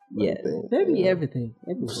 Yeah. Maybe everything.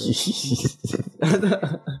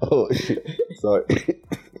 Oh shit. Sorry.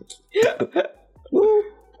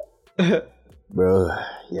 Bro,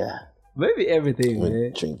 yeah. Maybe everything,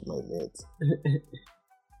 man. Drink my meds.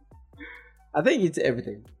 I think it's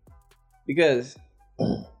everything. Because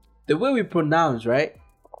the way we pronounce, right?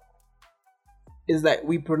 Is like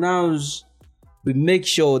we make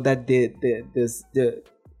sure that the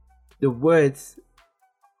words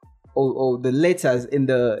or the letters in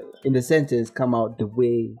the sentence come out the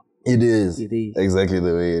way it is. It is. Exactly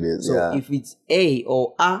the way it is. So if it's A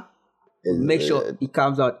or A, make sure it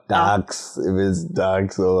comes out Dax. If it's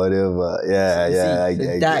Dax or whatever.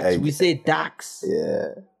 Yeah, we say Dax.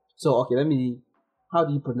 Yeah. So okay, how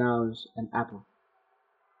do you pronounce an apple?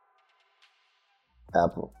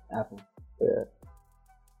 Apple. Apple. Yeah.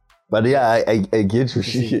 But yeah, I get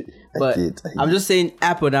you. But I'm just saying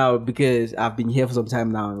apple now because I've been here for some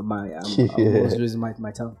time now. I'm almost losing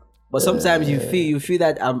my tongue. But sometimes you feel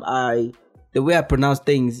that the way I pronounce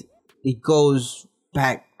things, it goes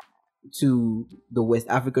back to the West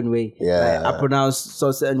African way. Yeah. Like I pronounce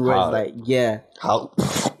certain words like how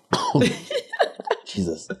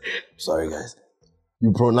Jesus. Sorry guys.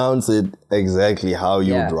 You pronounce it exactly how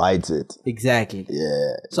you'd write it. Exactly.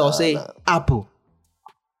 Yeah. So I'll say apple.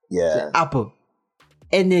 Yeah. Say apple.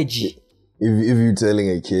 Energy. If you're telling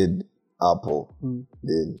a kid apple,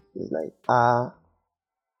 then it's like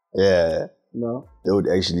yeah. No. They would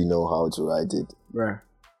actually know how to write it. Right.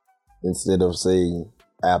 Instead of saying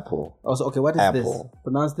apple. Also, okay, what is apple. this?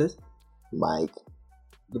 Pronounce this. Mic.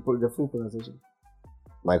 The full pronunciation.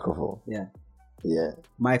 Microphone. Yeah. Yeah.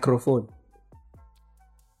 Microphone.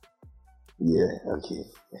 Yeah, okay.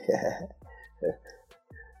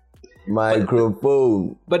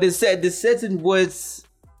 Microphone. But the certain words,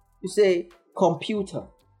 you say computer.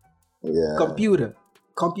 Yeah. Computer.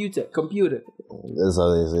 That's how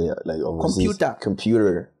they say it. Like overseas.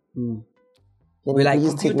 Computer. We like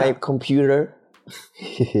please take my computer.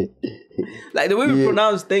 Like the way we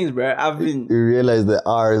pronounce things, bro. You realize the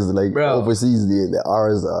R's like overseas the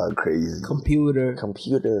R's are crazy. Computer.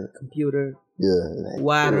 Yeah. Like,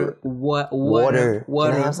 water.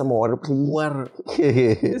 Can I have some water, please? Water.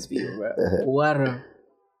 This people, bro. Water.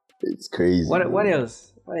 It's crazy. What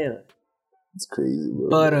else? It's crazy, bro.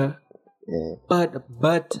 Butter. Yeah. Butter.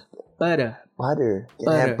 Butter. Can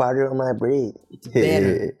I have butter on my bread? It's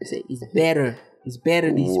better. It's better. It's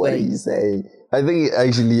better this way. What are you saying? I think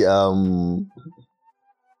actually,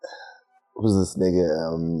 who's this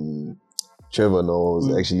nigga? Trevor Noah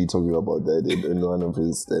was actually talking about that in one of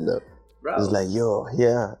his stand-up. He's like, yo,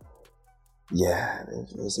 yeah,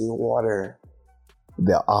 they say water.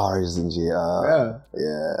 The R's in JR.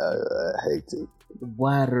 Hectic.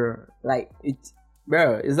 Water. Like, it's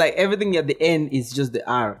like everything at the end is just the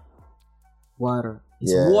R. Water.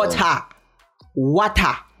 It's water.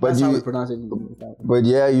 That's how we pronounce it. But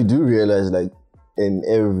yeah, you do realize, like, in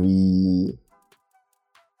every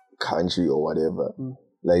country or whatever,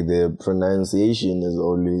 like, the pronunciation is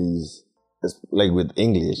always, like, with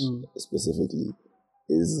English specifically,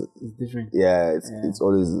 is different. Yeah, it's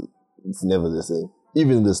always, it's never the same.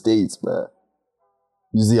 Even the States, man.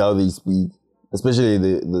 You see how they speak, especially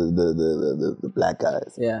the black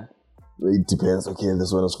guys. Yeah. It depends. Okay,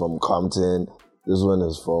 this one is from Compton. This one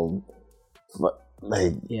is from,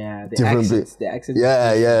 like, the accents.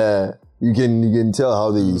 Yeah. You can tell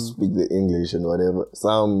how they speak the English and whatever.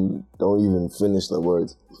 Some don't even finish the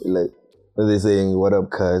words. Like when they're saying "What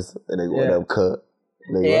up, cuz?" and like "What up, cuz?"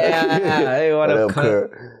 Like, hey, what up,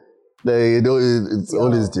 cuz? Like, it's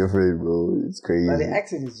always different, bro. It's crazy. But the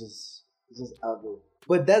accent is just out there.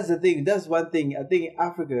 But that's the thing. That's one thing. I think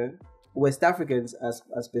Africa, West Africans are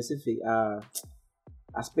specific,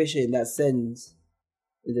 especially in that sense,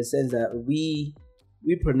 in the sense that we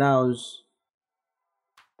pronounce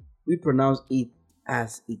it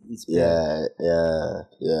as it is. Yeah.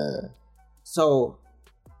 So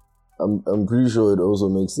I'm pretty sure it also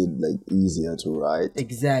makes it like easier to write.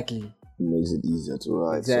 Exactly. It makes it easier to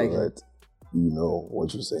write so that you know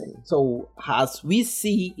what you're saying. So as we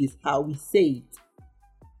see is how we say it.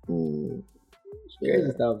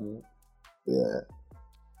 Crazy stuff, man. Yeah.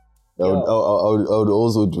 I would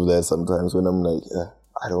also do that sometimes when I'm like,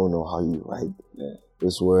 I don't know how you write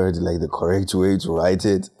this word, like the correct way to write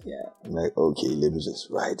it. Yeah. I'm like, okay, let me just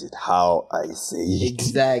write it how I say it.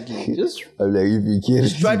 Exactly. Just I'm like, if you can't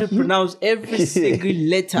just try to pronounce every single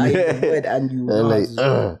letter in the word and you know. Like,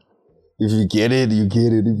 if you get it, you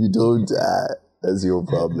get it. If you don't, that's your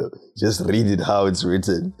problem. Just read it how it's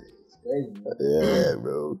written. Yeah,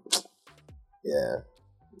 bro. Yeah.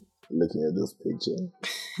 Looking at this picture.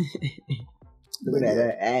 Look at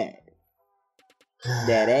that ad.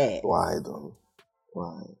 That ad. Why though?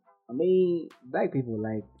 Why? I mean, black people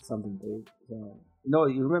like something big. So,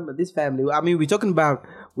 you remember this family? I mean, we're going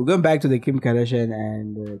back to the Kim Kardashian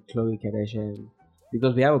and Khloe Kardashian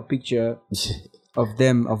because we have a picture of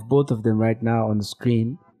both of them right now on the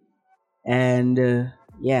screen. And the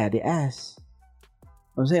ass.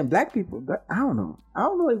 I'm saying black people, I don't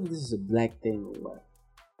know if this is a black thing or what.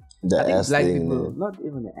 I think black people, not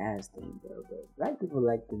even the ass thing, though, but black people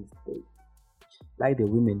like things thick. Like the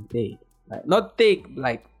women thick. Like, not thick,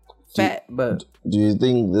 like fat, but... Do you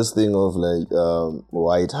think this thing of like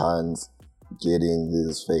white hands getting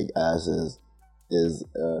these fake asses is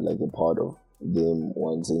like a part of them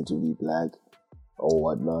wanting to be black or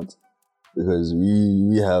whatnot? Because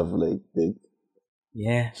we have like big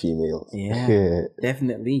females. Yeah,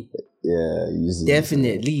 definitely. Yeah, you see.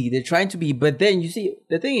 Definitely, they're trying to be. But then you see,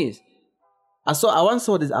 the thing is, I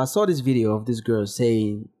saw this video of this girl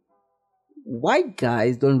saying, white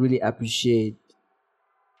guys don't really appreciate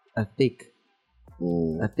a thick.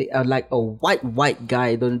 I think like a white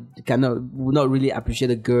guy will not really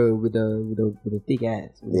appreciate a girl with a thick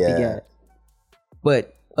ass, big ass.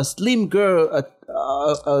 But a slim girl, a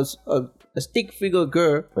stick figure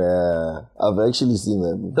girl, I've actually seen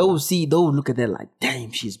that before. They'll look at that like,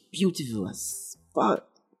 damn, she's beautiful as fuck.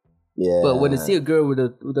 Yeah. But when they see a girl with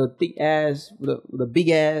a thick ass, with a big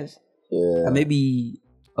ass, and maybe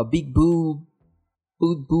a big boobs,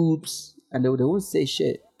 and they won't say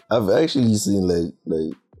shit. I've actually seen like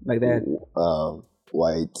that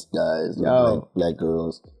white guys, like black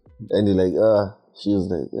girls, and they're like, she was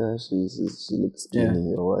like, she looks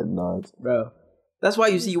skinny or whatnot, bro. That's why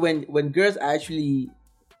you see when girls actually,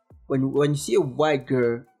 when you see a white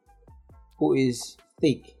girl who is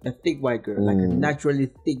thick, a thick white girl, like a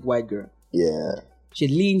naturally thick white girl, she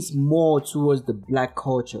leans more towards the black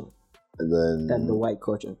culture than the white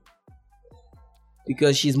culture,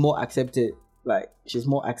 because she's more accepted. Like, she's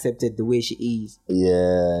more accepted the way she is.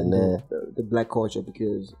 Yeah, the black culture,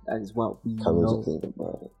 because that is what we Coming know. to think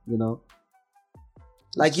about it. You know?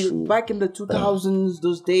 Like, back in the 2000s,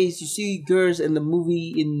 those days, you see girls in the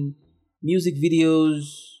movie, in music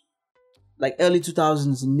videos, like early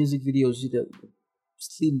 2000s in music videos, you see the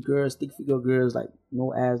slim girls, thick figure girls, like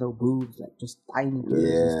no ass, no boobs, like just tiny girls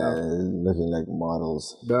and stuff. Looking like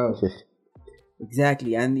models. Bro.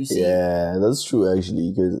 Exactly, and you see, that's true actually.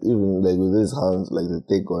 Because even like with these hands, like the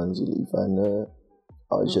thick ones, you find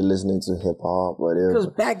you're listening to hip hop, whatever. Because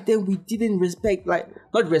back then we didn't respect, like,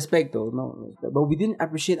 not respect though, no respect, but we didn't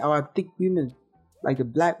appreciate our thick women, like the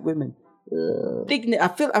black women. Yeah. Thickness. I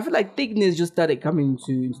feel like thickness just started coming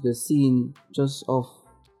into the scene just of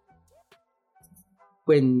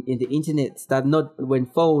when in the internet when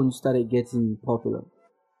phones started getting popular.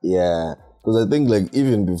 Yeah. Because I think, like,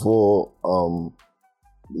 even before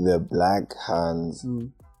the black hands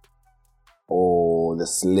or the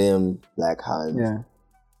slim black hands,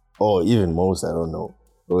 or even most, I don't know,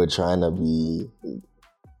 were trying to be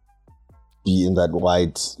in that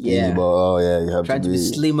white thing about, you have trying to be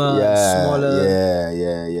slimmer, smaller.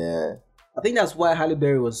 Yeah. I think that's why Halle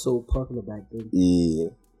Berry was so popular back then. Yeah.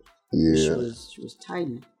 She was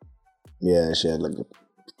tiny. Yeah, she had like a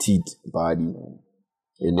petite body.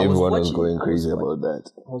 And everyone was going crazy about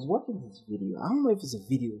that. I was watching this video. I don't know if it's a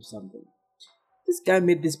video or something. This guy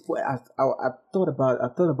made this point. I thought about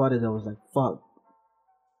it. I was like, fuck.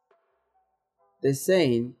 They're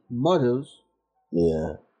saying models.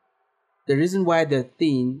 Yeah. The reason why they're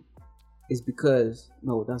thin is because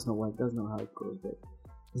that's not how it goes. But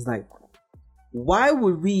it's like, why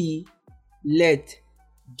would we let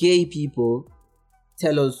gay people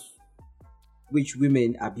tell us which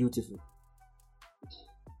women are beautiful?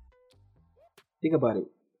 Think about it.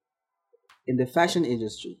 In the fashion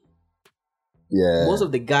industry, most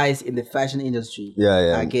of the guys in the fashion industry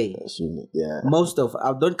are gay. Yeah. Most of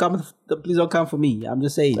please don't come for me. I'm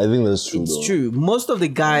just saying. I think that's true. It's true. Most of the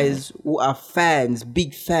guys who are fans,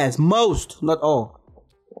 big fans, most, not all,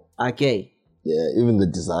 are gay. Yeah, even the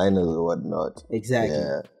designers or whatnot. Exactly.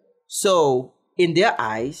 Yeah. So in their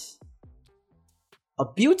eyes, a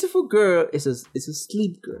beautiful girl is a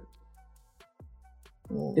slim girl.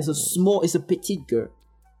 It's a petite girl,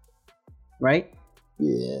 right?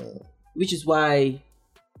 Yeah. Which is why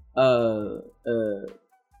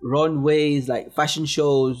runways, like fashion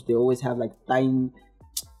shows, they always have like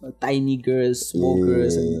tiny girls, small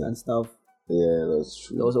girls and stuff. Yeah, that's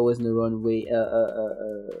true. Those always in the runway.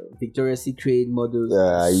 Victoria's Secret models.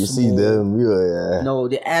 Yeah, you see them. Yeah. No,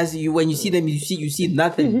 they ask you, when you see them, you see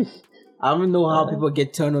nothing. I don't know how people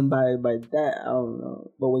get turned on by that. I don't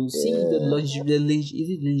know. But when you see the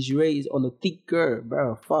lingerie is on a thick girl,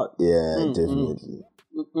 bro, fuck. Yeah, definitely.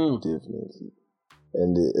 Definitely.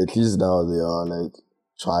 And at least now they are like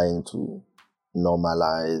trying to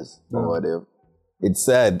normalize or whatever. It's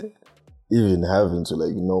sad even having to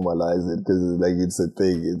like normalize it, because like it's a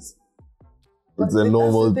thing. It's a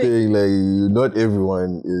normal thing. Like, not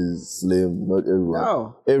everyone is slim. Not everyone.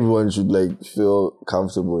 No. Everyone should like feel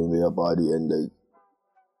comfortable in their body and like,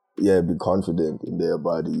 be confident in their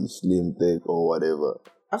body, slim, thick, or whatever.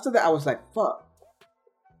 After that, I was like, fuck.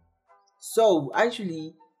 So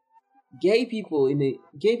actually, gay people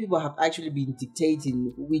have actually been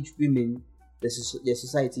dictating which women their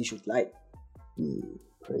society should like.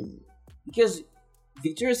 Crazy. Because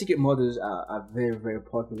Victoria's Secret models are very, very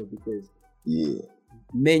popular, because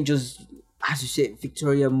men just, as you said,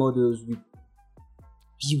 Victoria models with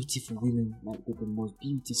beautiful women, like the most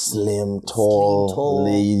beautiful, slim, tall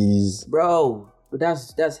ladies, bro. But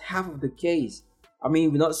that's half of the case. I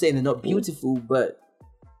mean, we're not saying they're not beautiful, but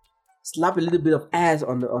slap a little bit of ass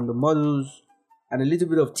on the models and a little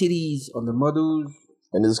bit of titties on the models.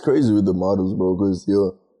 And it's crazy with the models, bro, because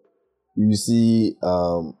you see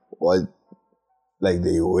what like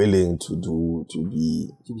they're willing to do to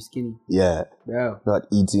be skinny. Yeah, bro. Not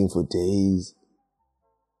eating for days.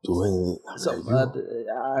 Doing it. So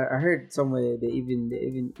I heard somewhere they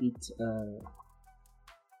even eat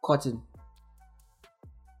cotton.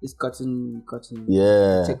 It's cotton.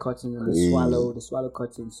 Yeah. Take cotton and they swallow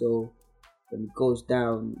cotton. So when it goes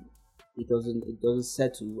down, it doesn't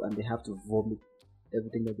settle, and they have to vomit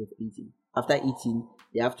everything that they've eaten. After eating,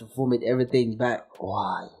 they have to vomit everything back.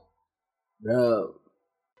 Why, bro?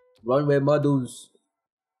 Runway models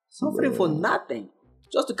suffering for nothing,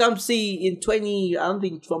 just to come see in 20. I don't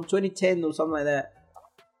think from 2010 or something like that.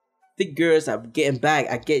 Thick girls are getting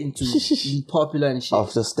into being popular and shit.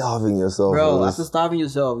 After starving yourself, bro. After starving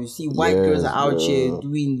yourself, you see white girls are out here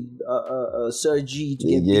doing surgery to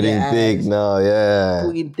get getting big now. Yeah,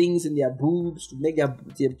 putting things in their boobs to make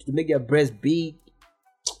their breasts big.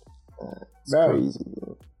 It's crazy,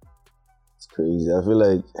 bro. It's crazy. I feel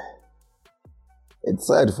like it's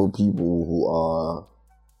sad for people who are,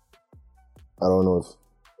 I don't know if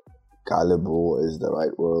gullible is the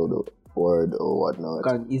right word or whatnot.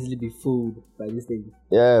 Can't easily be fooled by this thing.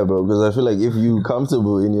 Yeah, bro, because I feel like if you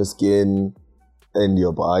comfortable in your skin and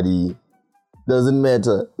your body, doesn't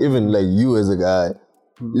matter. Even like you as a guy,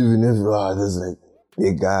 even if there's like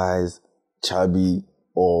big guys, chubby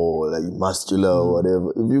or like muscular or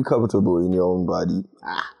whatever, if you're comfortable in your own body,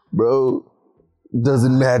 bro,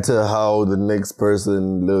 doesn't matter how the next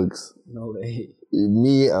person looks. No way.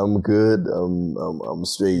 Me, I'm good. I'm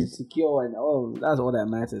straight. Secure and that's all that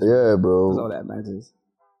matters. Yeah, bro. That's all that matters.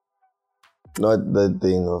 Not that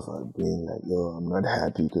thing of being like, yo, I'm not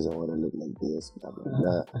happy because I want to look like this. Blah, blah,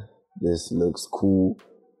 blah. This looks cool.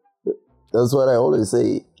 That's what I always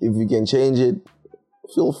say. If you can change it,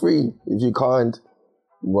 feel free. If you can't,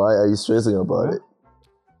 why are you stressing about it?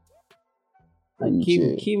 Like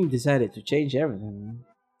Kim decided to change everything, man.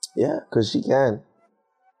 Yeah, because she can.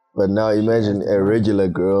 But now imagine a regular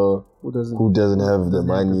girl who doesn't have the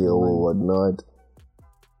money or whatnot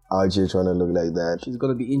out here trying to look like that. She's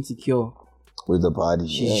gonna be insecure with the body.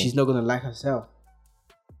 She's not gonna like herself.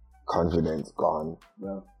 Confidence gone,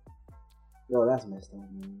 bro. Yo, that's messed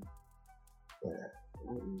up, man. Yeah.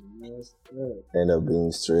 That is messed up. End up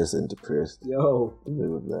being stressed and depressed. Yo,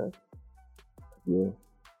 with that. Yeah,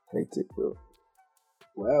 hectic, bro.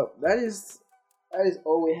 Well, that is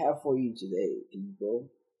all we have for you today, people.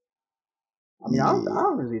 I mean, I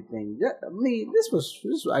don't really think that. I mean, this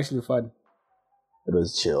was actually fun. It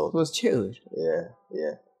was chill. It was chill.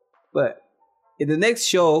 Yeah. But in the next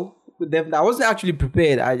show, I wasn't actually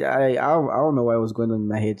prepared. I don't know what was going on in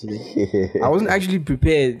my head today. I wasn't actually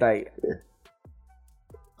prepared. Like,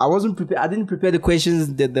 I wasn't prepared. I didn't prepare the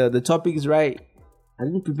questions, the topics right. I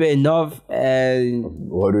didn't prepare enough. And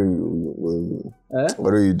what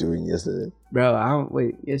were you doing yesterday, bro?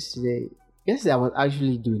 Yesterday I was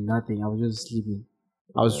actually doing nothing. I was just sleeping.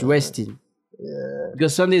 I was resting. Yeah.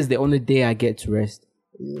 Because Sunday is the only day I get to rest.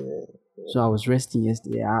 Yeah. So I was resting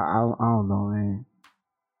yesterday. I don't know, man.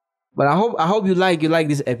 But I hope you like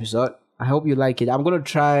this episode. I hope you like it. I'm gonna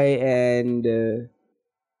try and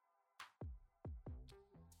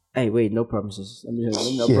hey, wait, no promises.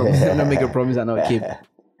 Promises. I'm gonna make a promise I not keep. I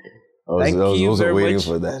was also waiting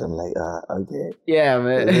for that. I'm like, okay. Yeah,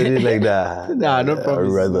 man. Really like that. Nah, no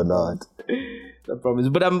promise. I'd rather not. No promise.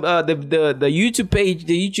 But the YouTube page,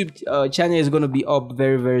 the YouTube channel is gonna be up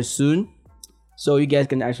very, very soon. So you guys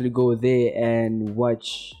can actually go there and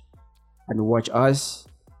watch us.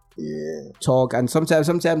 Yeah. Talk, and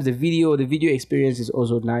sometimes the video experience is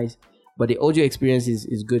also nice, but the audio experience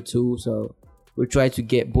is good too. So we'll try to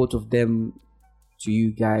get both of them to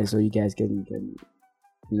you guys so you guys can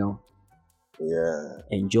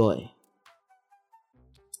enjoy.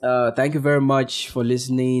 Thank you very much for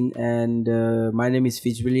listening, and my name is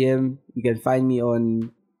Fitzwilliam. You can find me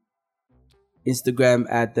on Instagram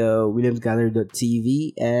at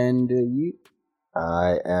williamsgallery.tv, and you.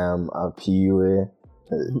 I am Apiue.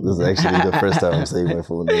 This is actually the first time I'm saying my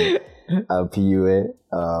full name. Apiue.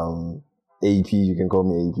 AP, you can call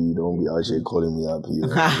me AP. Don't be out here calling me Apiue on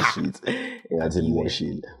the streets. Yeah, I tell you more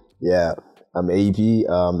shit. Yeah, I'm AP.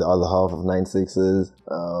 The other half of 96s.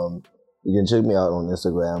 You can check me out on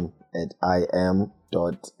Instagram at iam.ap.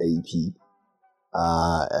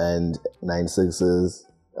 And 96s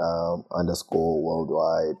underscore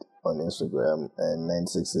worldwide on Instagram, and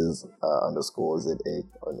 96s underscore ZA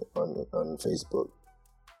on Facebook.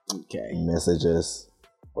 Okay. Messages,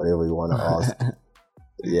 whatever you want to ask.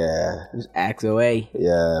 Yeah. Just ask away.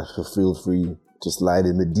 Yeah. So feel free to slide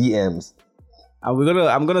in the DMs.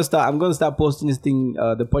 I'm gonna start posting this thing,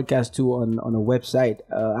 the podcast too, on a website.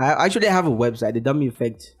 I actually have a website,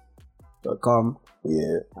 thedummyeffect.com.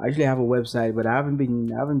 Yeah. I actually have a website, but I haven't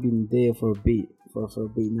been there for a bit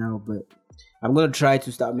now. But I'm gonna try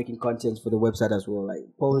to start making content for the website as well. Like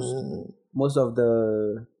post most of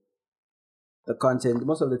the content,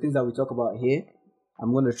 most of the things that we talk about here.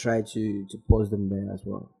 I'm gonna try to post them there as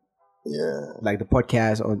well. Yeah. Like the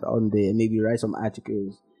podcast on there, maybe write some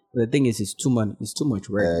articles. But the thing is, it's too much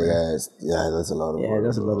work. That's a lot of work. Yeah,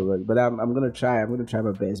 that's a lot of work. But I'm gonna try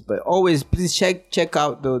my best. But always, please check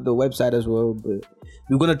out the website as well. But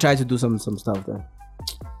we're gonna try to do some stuff there.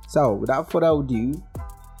 So without further ado,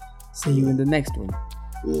 see you in the next one.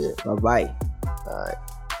 Yeah. Bye. All right.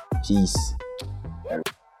 Peace.